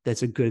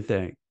that's a good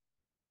thing.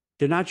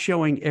 They're not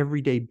showing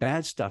everyday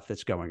bad stuff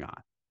that's going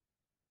on.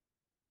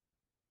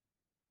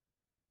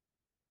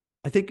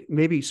 I think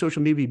maybe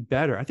social media would be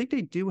better. I think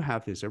they do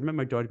have this. I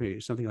remember my daughter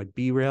made something like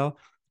B-Rail,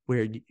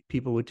 where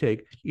people would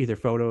take either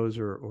photos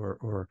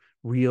or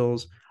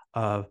reels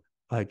of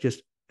like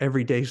just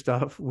everyday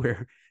stuff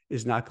where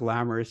it's not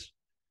glamorous,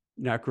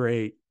 not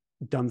great,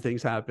 dumb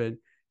things happen.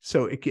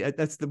 So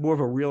that's the more of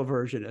a real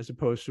version as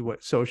opposed to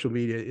what social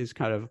media is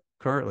kind of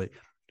currently.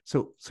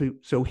 So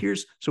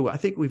I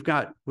think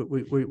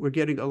we're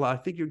getting a lot. I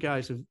think you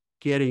guys are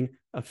getting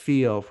a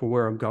feel for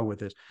where I'm going with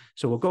this.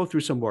 So we'll go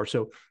through some more.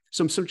 So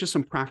just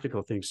some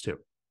practical things too.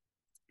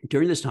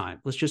 During this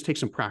time, let's just take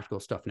some practical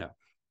stuff now.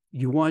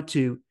 You want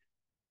to,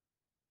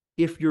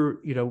 if you're,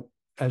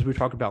 as we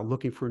talk about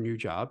looking for a new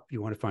job,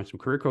 you want to find some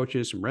career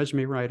coaches, some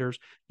resume writers.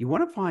 You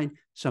want to find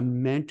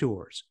some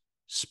mentors,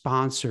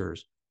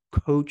 sponsors,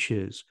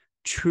 coaches,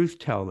 truth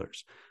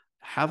tellers.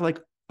 Have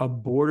like a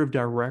board of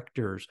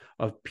directors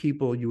of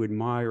people you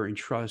admire and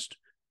trust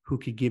who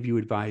could give you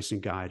advice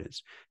and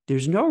guidance.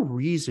 There's no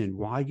reason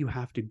why you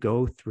have to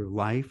go through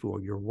life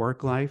or your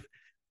work life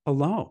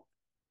alone.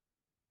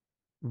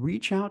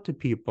 Reach out to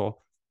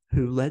people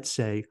who, let's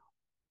say,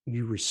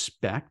 you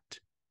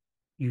respect,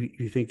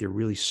 you think they're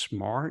really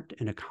smart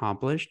and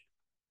accomplished,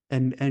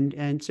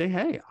 and say,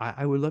 hey,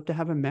 I would love to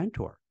have a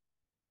mentor.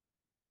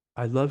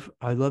 I love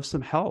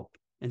some help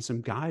and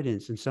some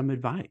guidance and some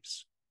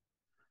advice.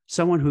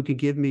 Someone who can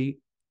give me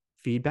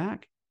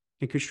feedback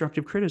and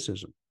constructive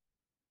criticism.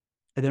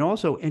 And then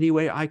also any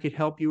way I could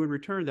help you in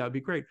return, that would be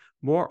great.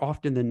 More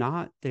often than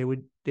not, they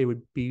would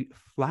be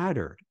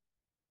flattered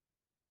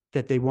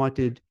that they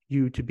wanted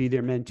you to be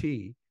their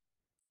mentee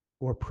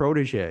or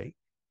protege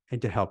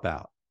and to help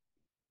out.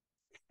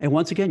 And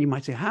once again, you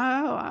might say,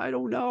 how? I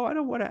don't know. I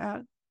don't want to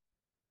ask.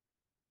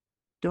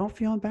 Don't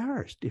feel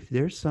embarrassed. If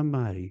there's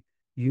somebody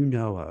you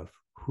know of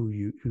who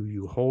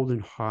you hold in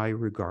high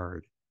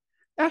regard,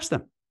 ask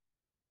them.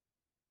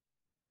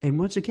 And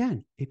once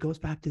again, it goes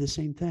back to the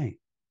same thing.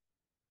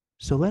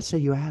 So let's say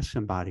you ask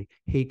somebody,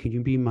 hey, can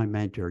you be my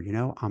mentor? You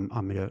know,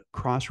 I'm at a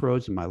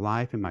crossroads in my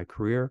life and my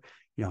career.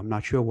 You know, I'm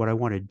not sure what I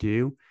want to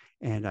do.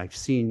 And I've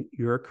seen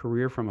your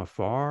career from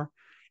afar,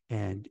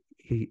 and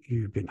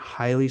you've been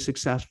highly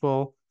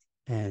successful,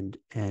 and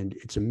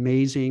it's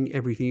amazing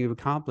everything you've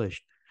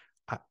accomplished.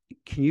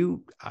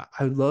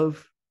 I'd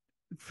love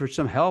for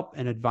some help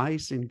and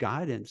advice and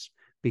guidance,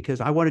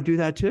 because I want to do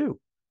that too.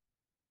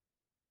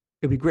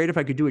 It'd be great if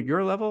I could do it at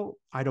your level.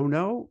 I don't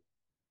know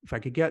if I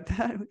could get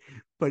that,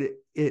 but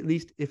at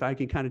least if I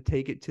can kind of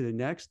take it to the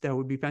next, that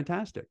would be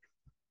fantastic.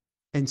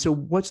 And so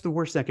what's the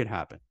worst that could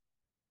happen?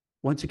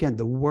 Once again,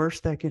 the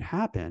worst that could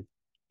happen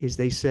is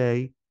they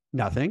say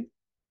nothing,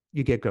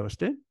 you get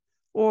ghosted,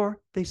 or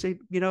they say,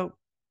 you know,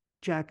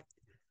 Jack,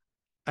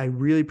 I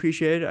really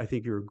appreciate it. I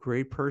think you're a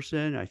great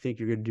person. I think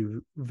you're going to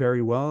do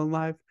very well in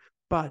life,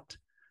 but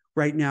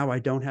right now I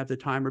don't have the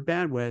time or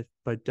bandwidth,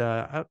 but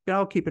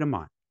I'll keep it in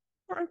mind.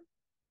 All right.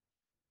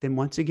 Then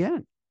once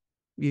again,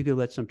 you could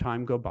let some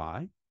time go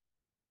by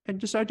and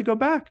decide to go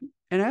back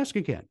and ask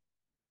again.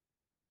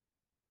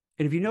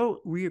 And if you know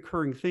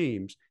reoccurring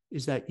themes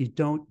is that you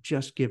don't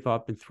just give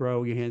up and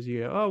throw your hands and you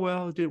go, oh,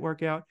 well, it didn't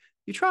work out.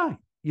 You try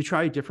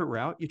a different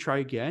route. You try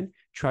again,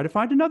 try to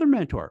find another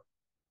mentor,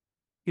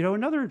 you know,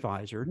 another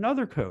advisor,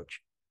 another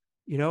coach,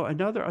 you know,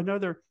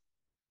 another,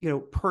 you know,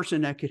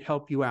 person that could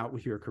help you out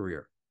with your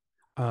career.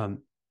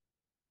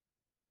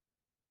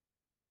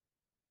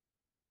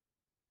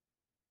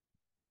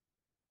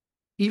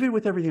 Even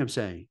with everything I'm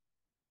saying,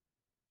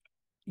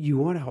 you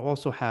want to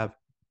also have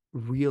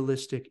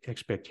realistic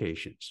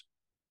expectations.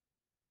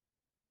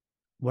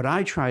 What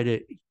I try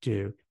to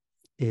do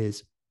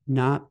is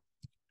not,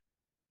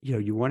 you know,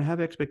 you want to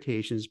have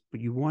expectations, but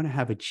you want to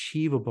have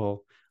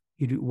achievable,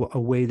 a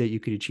way that you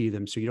could achieve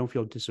them, so you don't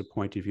feel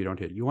disappointed if you don't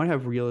hit it. You want to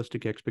have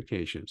realistic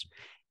expectations.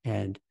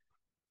 And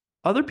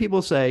other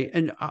people say,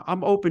 and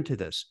I'm open to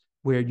this,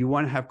 where you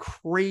want to have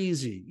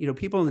crazy, you know,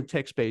 people in the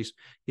tech space,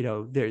 you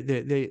know,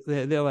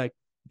 they're like,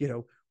 you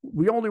know,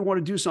 we only want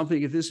to do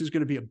something if this is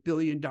going to be $1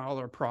 billion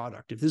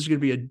product, if this is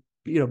going to be a,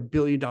 you know, $1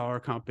 billion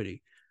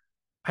company.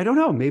 I don't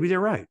know. Maybe they're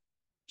right.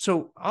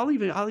 So I'll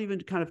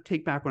even kind of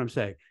take back what I'm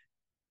saying.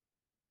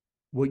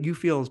 What you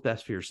feel is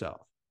best for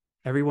yourself.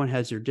 Everyone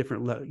has their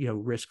different, you know,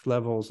 risk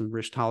levels and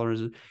risk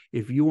tolerances.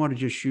 If you want to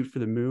just shoot for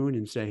the moon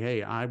and say,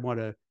 hey, I want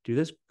to do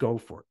this, go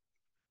for it.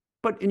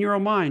 But in your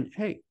own mind,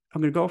 hey,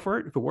 I'm going to go for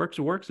it. If it works,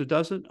 it works. If it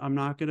doesn't, I'm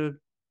not going to,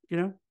 you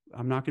know,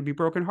 I'm not going to be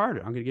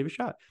brokenhearted. I'm going to give it a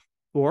shot.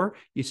 Or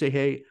you say,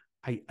 hey,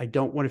 I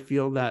don't want to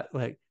feel that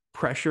like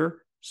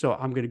pressure, so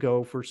I'm going to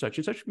go for such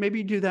and such. Maybe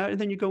you do that,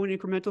 and then you go in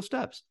incremental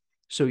steps.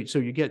 So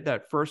you get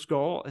that first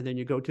goal, and then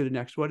you go to the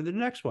next one and the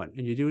next one,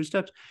 and you do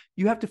steps.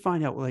 You have to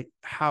find out like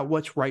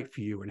what's right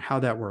for you and how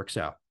that works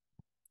out.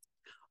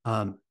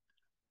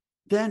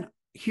 Then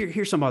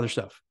here's some other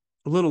stuff,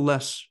 a little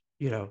less,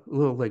 you know, a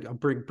little like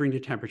bring the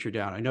temperature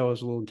down. I know I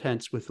was a little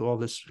intense with all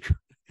this,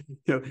 you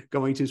know,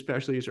 going to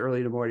specialties early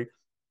in the morning.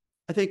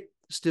 I think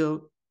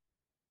still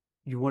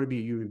you want to be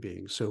a human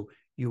being. So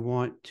you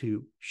want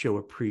to show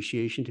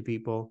appreciation to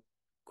people,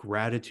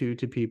 gratitude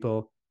to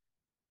people.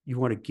 You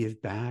want to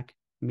give back.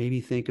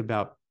 Maybe think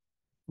about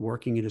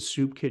working in a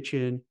soup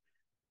kitchen.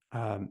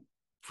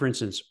 For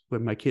instance,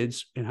 when my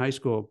kids in high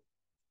school,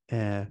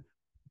 they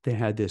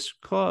had this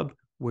club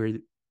where,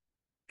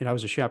 and I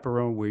was a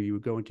chaperone, where you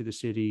would go into the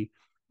city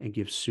and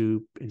give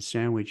soup and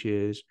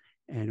sandwiches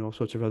and all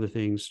sorts of other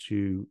things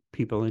to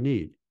people in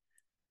need.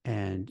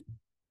 And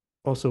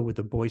also with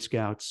the Boy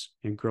Scouts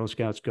and Girl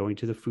Scouts going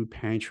to the food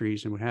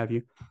pantries and what have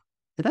you.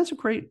 And that's a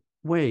great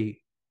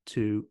way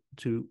to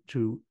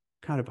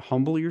kind of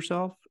humble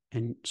yourself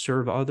and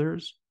serve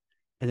others.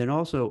 And then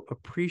also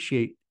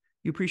appreciate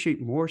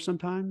more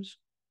sometimes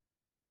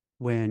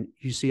when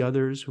you see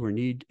others who are in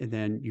need, and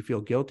then you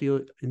feel guilty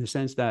in the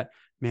sense that,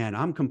 man,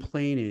 I'm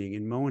complaining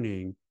and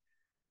moaning,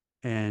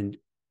 and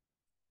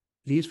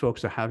these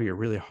folks are having it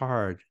really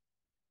hard.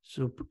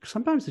 So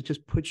sometimes it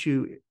just puts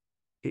you,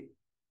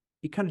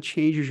 it kind of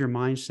changes your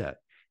mindset,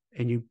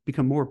 and you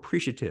become more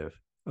appreciative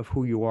of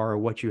who you are or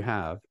what you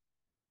have.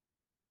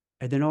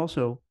 And then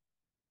also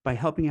by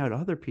helping out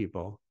other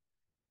people,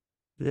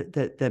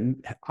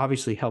 that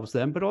obviously helps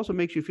them, but also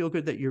makes you feel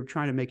good that you're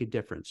trying to make a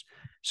difference.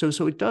 So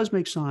it does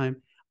make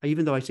time,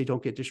 even though I say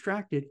don't get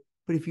distracted,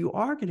 but if you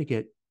are going to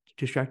get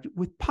distracted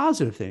with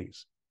positive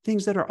things,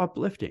 things that are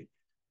uplifting.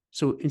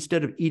 So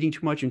instead of eating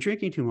too much and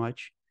drinking too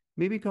much,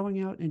 maybe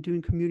going out and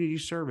doing community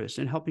service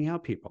and helping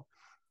out people.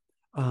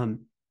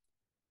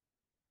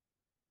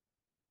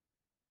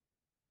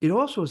 It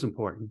also is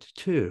important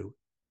too,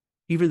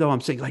 even though I'm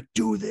saying like,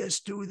 do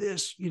this,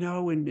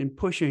 and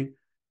pushing,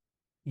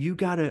 you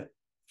got to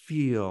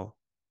feel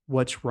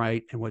what's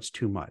right and what's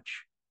too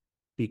much,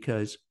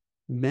 because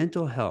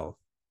mental health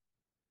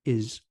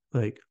is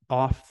like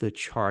off the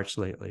charts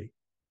lately.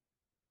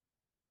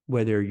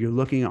 Whether you're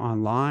looking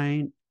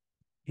online,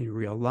 in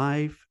real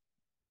life,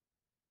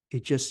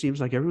 it just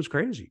seems like everyone's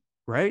crazy,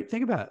 right?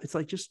 Think about it. It's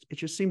like it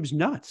just seems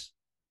nuts.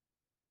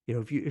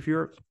 If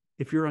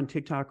you're on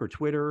TikTok or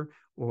Twitter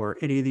or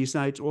any of these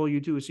sites, all you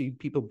do is see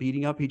people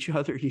beating up each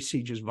other. You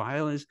see just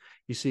violence.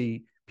 You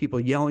see people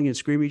yelling and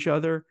screaming at each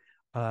other.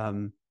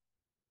 Yeah,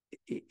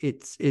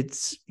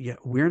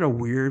 we're in a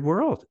weird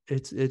world.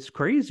 It's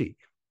crazy.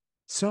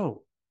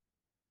 So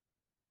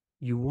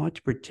you want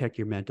to protect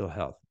your mental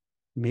health.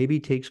 Maybe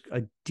take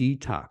a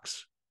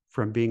detox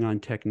from being on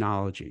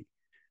technology.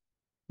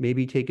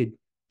 Maybe take a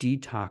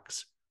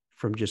detox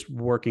from just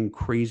working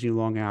crazy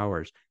long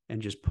hours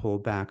and just pull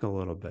back a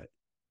little bit.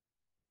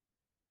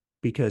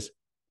 Because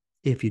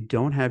if you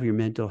don't have your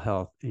mental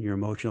health and your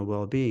emotional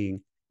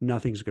well-being,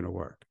 nothing's going to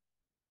work.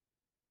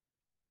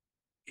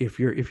 If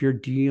you're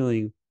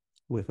dealing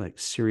with like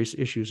serious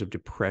issues of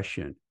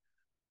depression,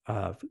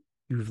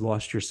 you've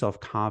lost your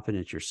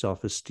self-confidence, your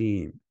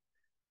self-esteem,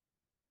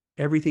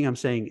 everything I'm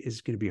saying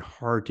is going to be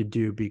hard to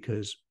do,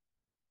 because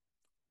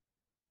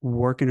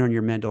working on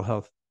your mental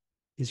health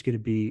is going to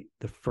be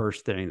the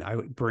first thing. I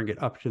would bring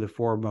it up to the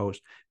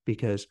foremost,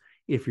 because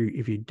if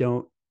you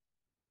don't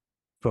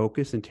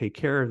focus and take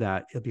care of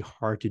that, it'll be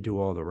hard to do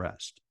all the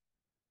rest.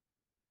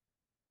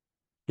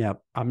 Yeah,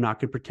 I'm not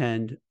going to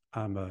pretend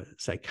I'm a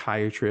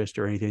psychiatrist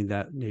or anything of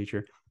that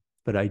nature,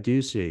 but I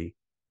do see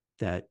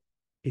that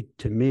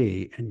to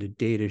me, and the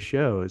data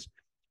shows,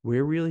 we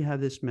really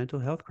have this mental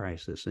health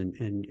crisis.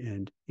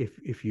 And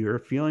if you're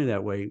feeling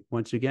that way,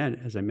 once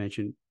again, as I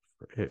mentioned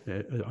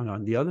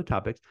on the other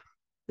topics,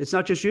 it's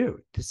not just you.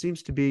 It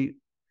seems to be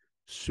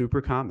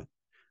super common.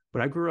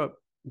 When I grew up,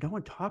 no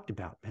one talked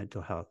about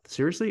mental health.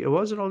 Seriously, it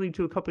wasn't only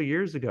until a couple of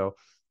years ago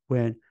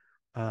when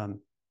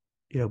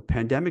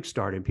pandemic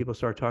started and people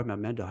started talking about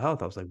mental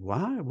health. I was like,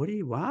 what?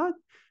 What?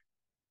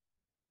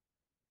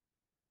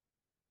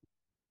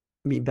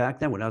 I mean, back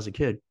then when I was a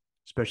kid,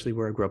 especially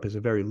where I grew up, is a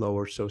very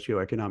lower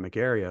socioeconomic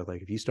area.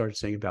 Like if you started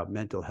saying about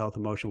mental health,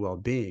 emotional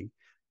well-being,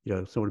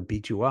 someone would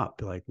beat you up.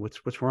 They're like,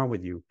 what's wrong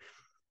with you?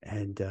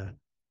 And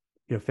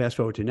fast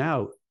forward to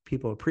now,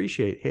 people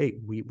appreciate, hey,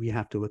 we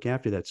have to look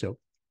after that. So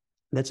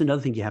that's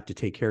another thing, you have to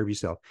take care of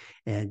yourself.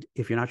 And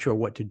if you're not sure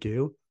what to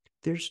do,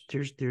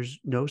 there's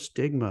no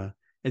stigma.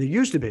 And there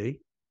used to be,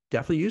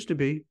 definitely used to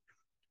be.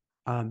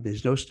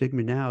 There's no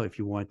stigma now if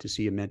you want to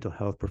see a mental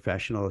health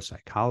professional, a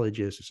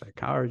psychologist, a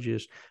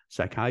psychologist,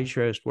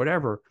 psychiatrist,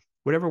 whatever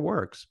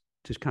works,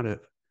 to kind of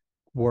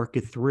work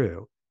it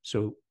through.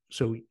 So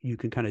you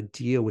can kind of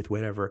deal with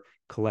whatever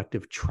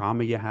collective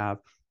trauma you have,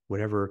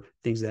 whatever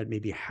things that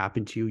maybe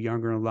happened to you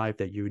younger in life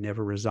that you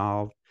never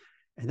resolved.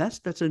 And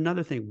that's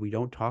another thing we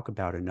don't talk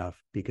about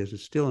enough, because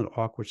it's still an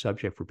awkward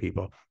subject for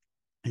people.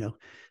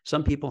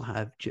 Some people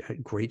have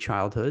great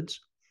childhoods,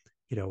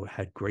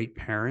 had great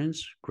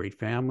parents, great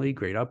family,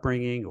 great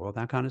upbringing, all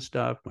that kind of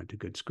stuff, went to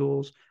good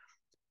schools.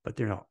 But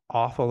there are an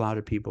awful lot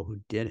of people who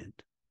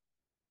didn't,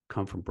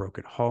 come from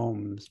broken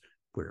homes,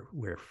 where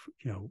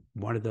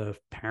one of the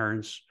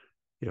parents,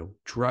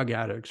 drug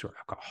addicts or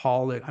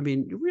alcoholic. I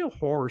mean, real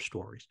horror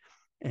stories.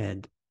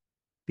 And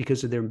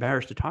because they're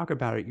embarrassed to talk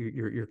about it,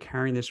 you're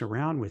carrying this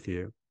around with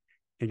you,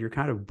 and you're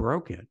kind of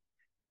broken.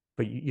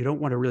 But you don't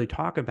want to really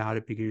talk about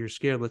it because you're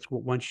scared.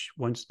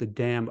 Once the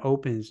dam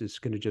opens, it's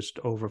going to just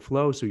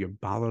overflow. So you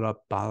bottle it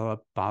up.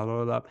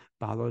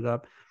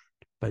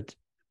 But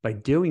by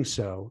doing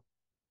so,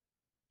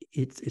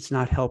 it's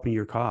not helping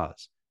your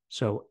cause.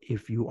 So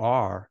if you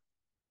are,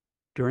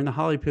 during the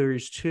holiday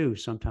periods too,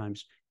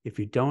 sometimes if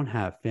you don't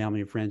have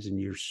family and friends and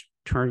you're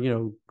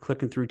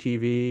clicking through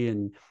TV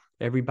and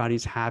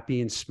everybody's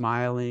happy and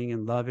smiling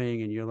and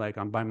loving, and you're like,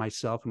 I'm by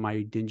myself in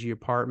my dingy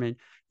apartment,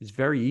 it's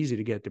very easy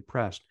to get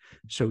depressed.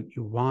 So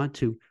you want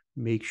to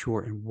make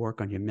sure and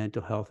work on your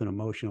mental health and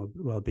emotional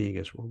well-being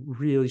is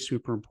really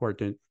super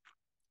important.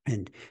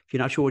 And if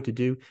you're not sure what to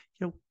do,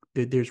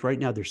 there's right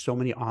now, there's so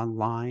many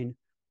online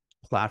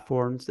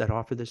platforms that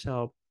offer this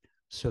help,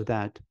 so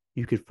that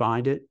you could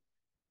find it.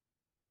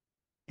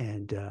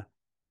 And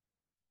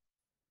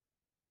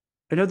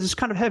I know this is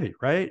kind of heavy,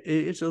 right?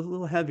 It's a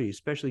little heavy,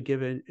 especially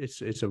given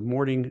it's a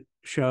morning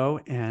show,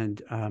 and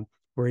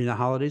we're in the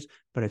holidays.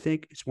 But I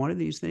think it's one of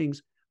these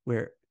things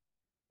where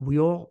we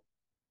all,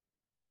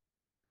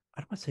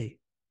 I don't want to say,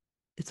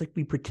 it's like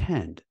we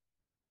pretend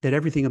that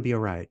everything will be all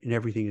right and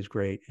everything is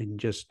great and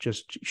just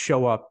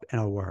show up and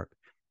it'll work.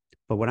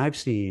 But what I've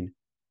seen,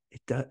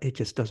 it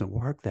just doesn't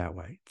work that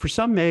way. For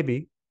some,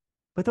 maybe,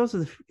 but those are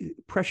the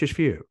precious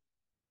few.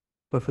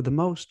 But for the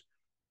most,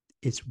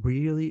 it's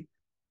really,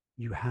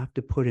 you have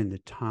to put in the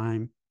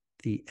time,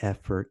 the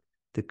effort,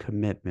 the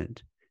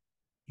commitment.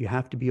 You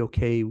have to be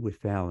okay with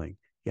failing.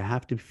 You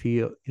have to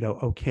feel,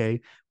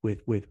 okay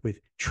with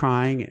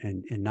trying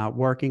and not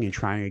working and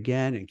trying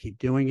again and keep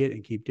doing it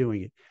and keep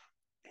doing it.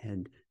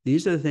 And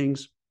these are the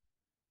things,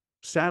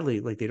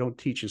 sadly, like they don't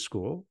teach in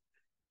school,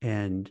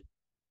 and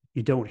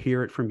you don't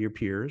hear it from your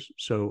peers.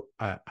 So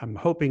I'm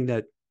hoping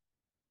that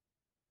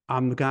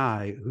I'm the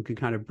guy who can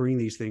kind of bring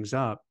these things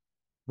up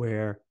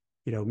where,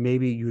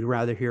 maybe you'd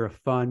rather hear a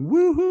fun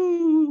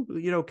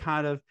woohoo,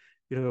 kind of,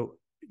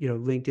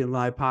 LinkedIn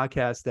Live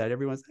podcast that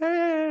everyone's,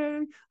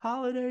 hey,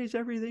 holidays,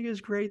 everything is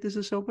great. This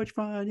is so much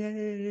fun.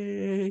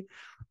 Yay.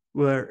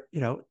 Where,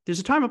 there's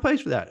a time and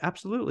place for that.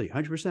 Absolutely.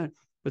 100%.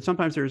 But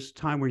sometimes there's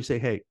time where you say,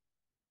 hey,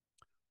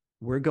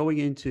 we're going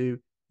into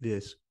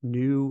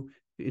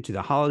into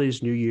the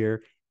holidays, new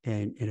year,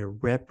 and it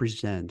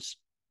represents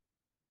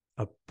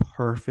a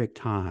perfect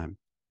time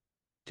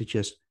to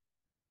just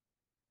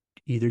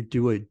either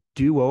do a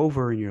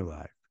do-over in your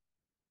life,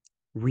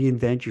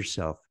 reinvent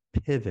yourself,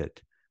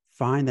 pivot,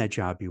 find that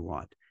job you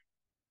want,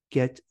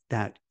 get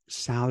that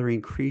salary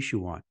increase you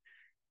want,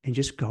 and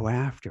just go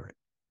after it.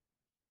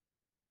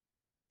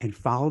 And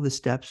follow the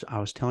steps I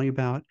was telling you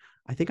about.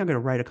 I think I'm going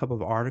to write a couple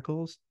of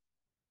articles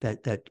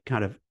that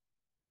kind of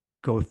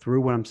go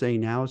through what I'm saying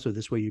now. So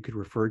this way you could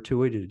refer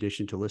to it in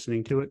addition to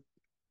listening to it,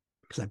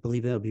 because I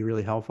believe that'll be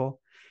really helpful.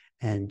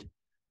 And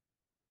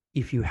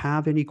if you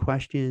have any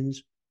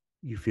questions,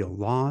 you feel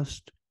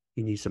lost,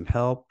 you need some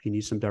help, you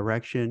need some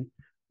direction,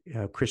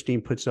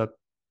 Christine puts up,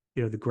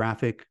 the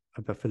graphic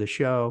for the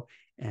show,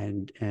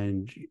 and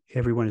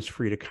everyone is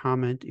free to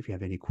comment if you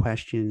have any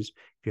questions,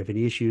 if you have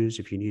any issues,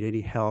 if you need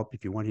any help,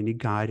 if you want any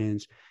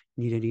guidance,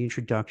 need any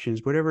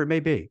introductions, whatever it may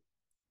be,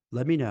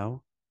 let me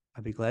know.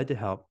 I'd be glad to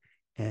help.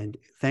 And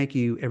thank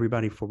you,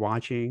 everybody, for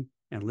watching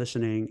and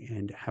listening,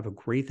 and have a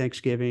great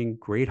Thanksgiving,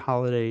 great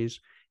holidays.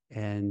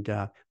 And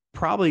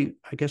probably,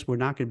 I guess we're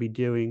not going to be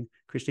doing,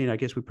 Christine, I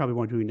guess we probably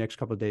won't do the next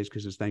couple of days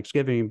because it's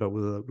Thanksgiving, but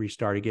we'll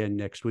restart again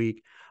next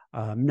week,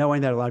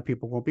 knowing that a lot of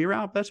people won't be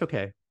around. But that's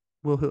okay.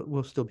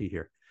 We'll still be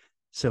here.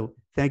 So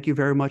thank you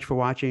very much for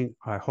watching.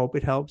 I hope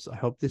it helps. I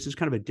hope this is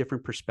kind of a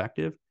different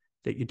perspective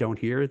that you don't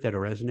hear,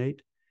 that'll resonate.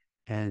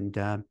 And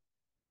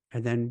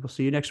then we'll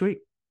see you next week.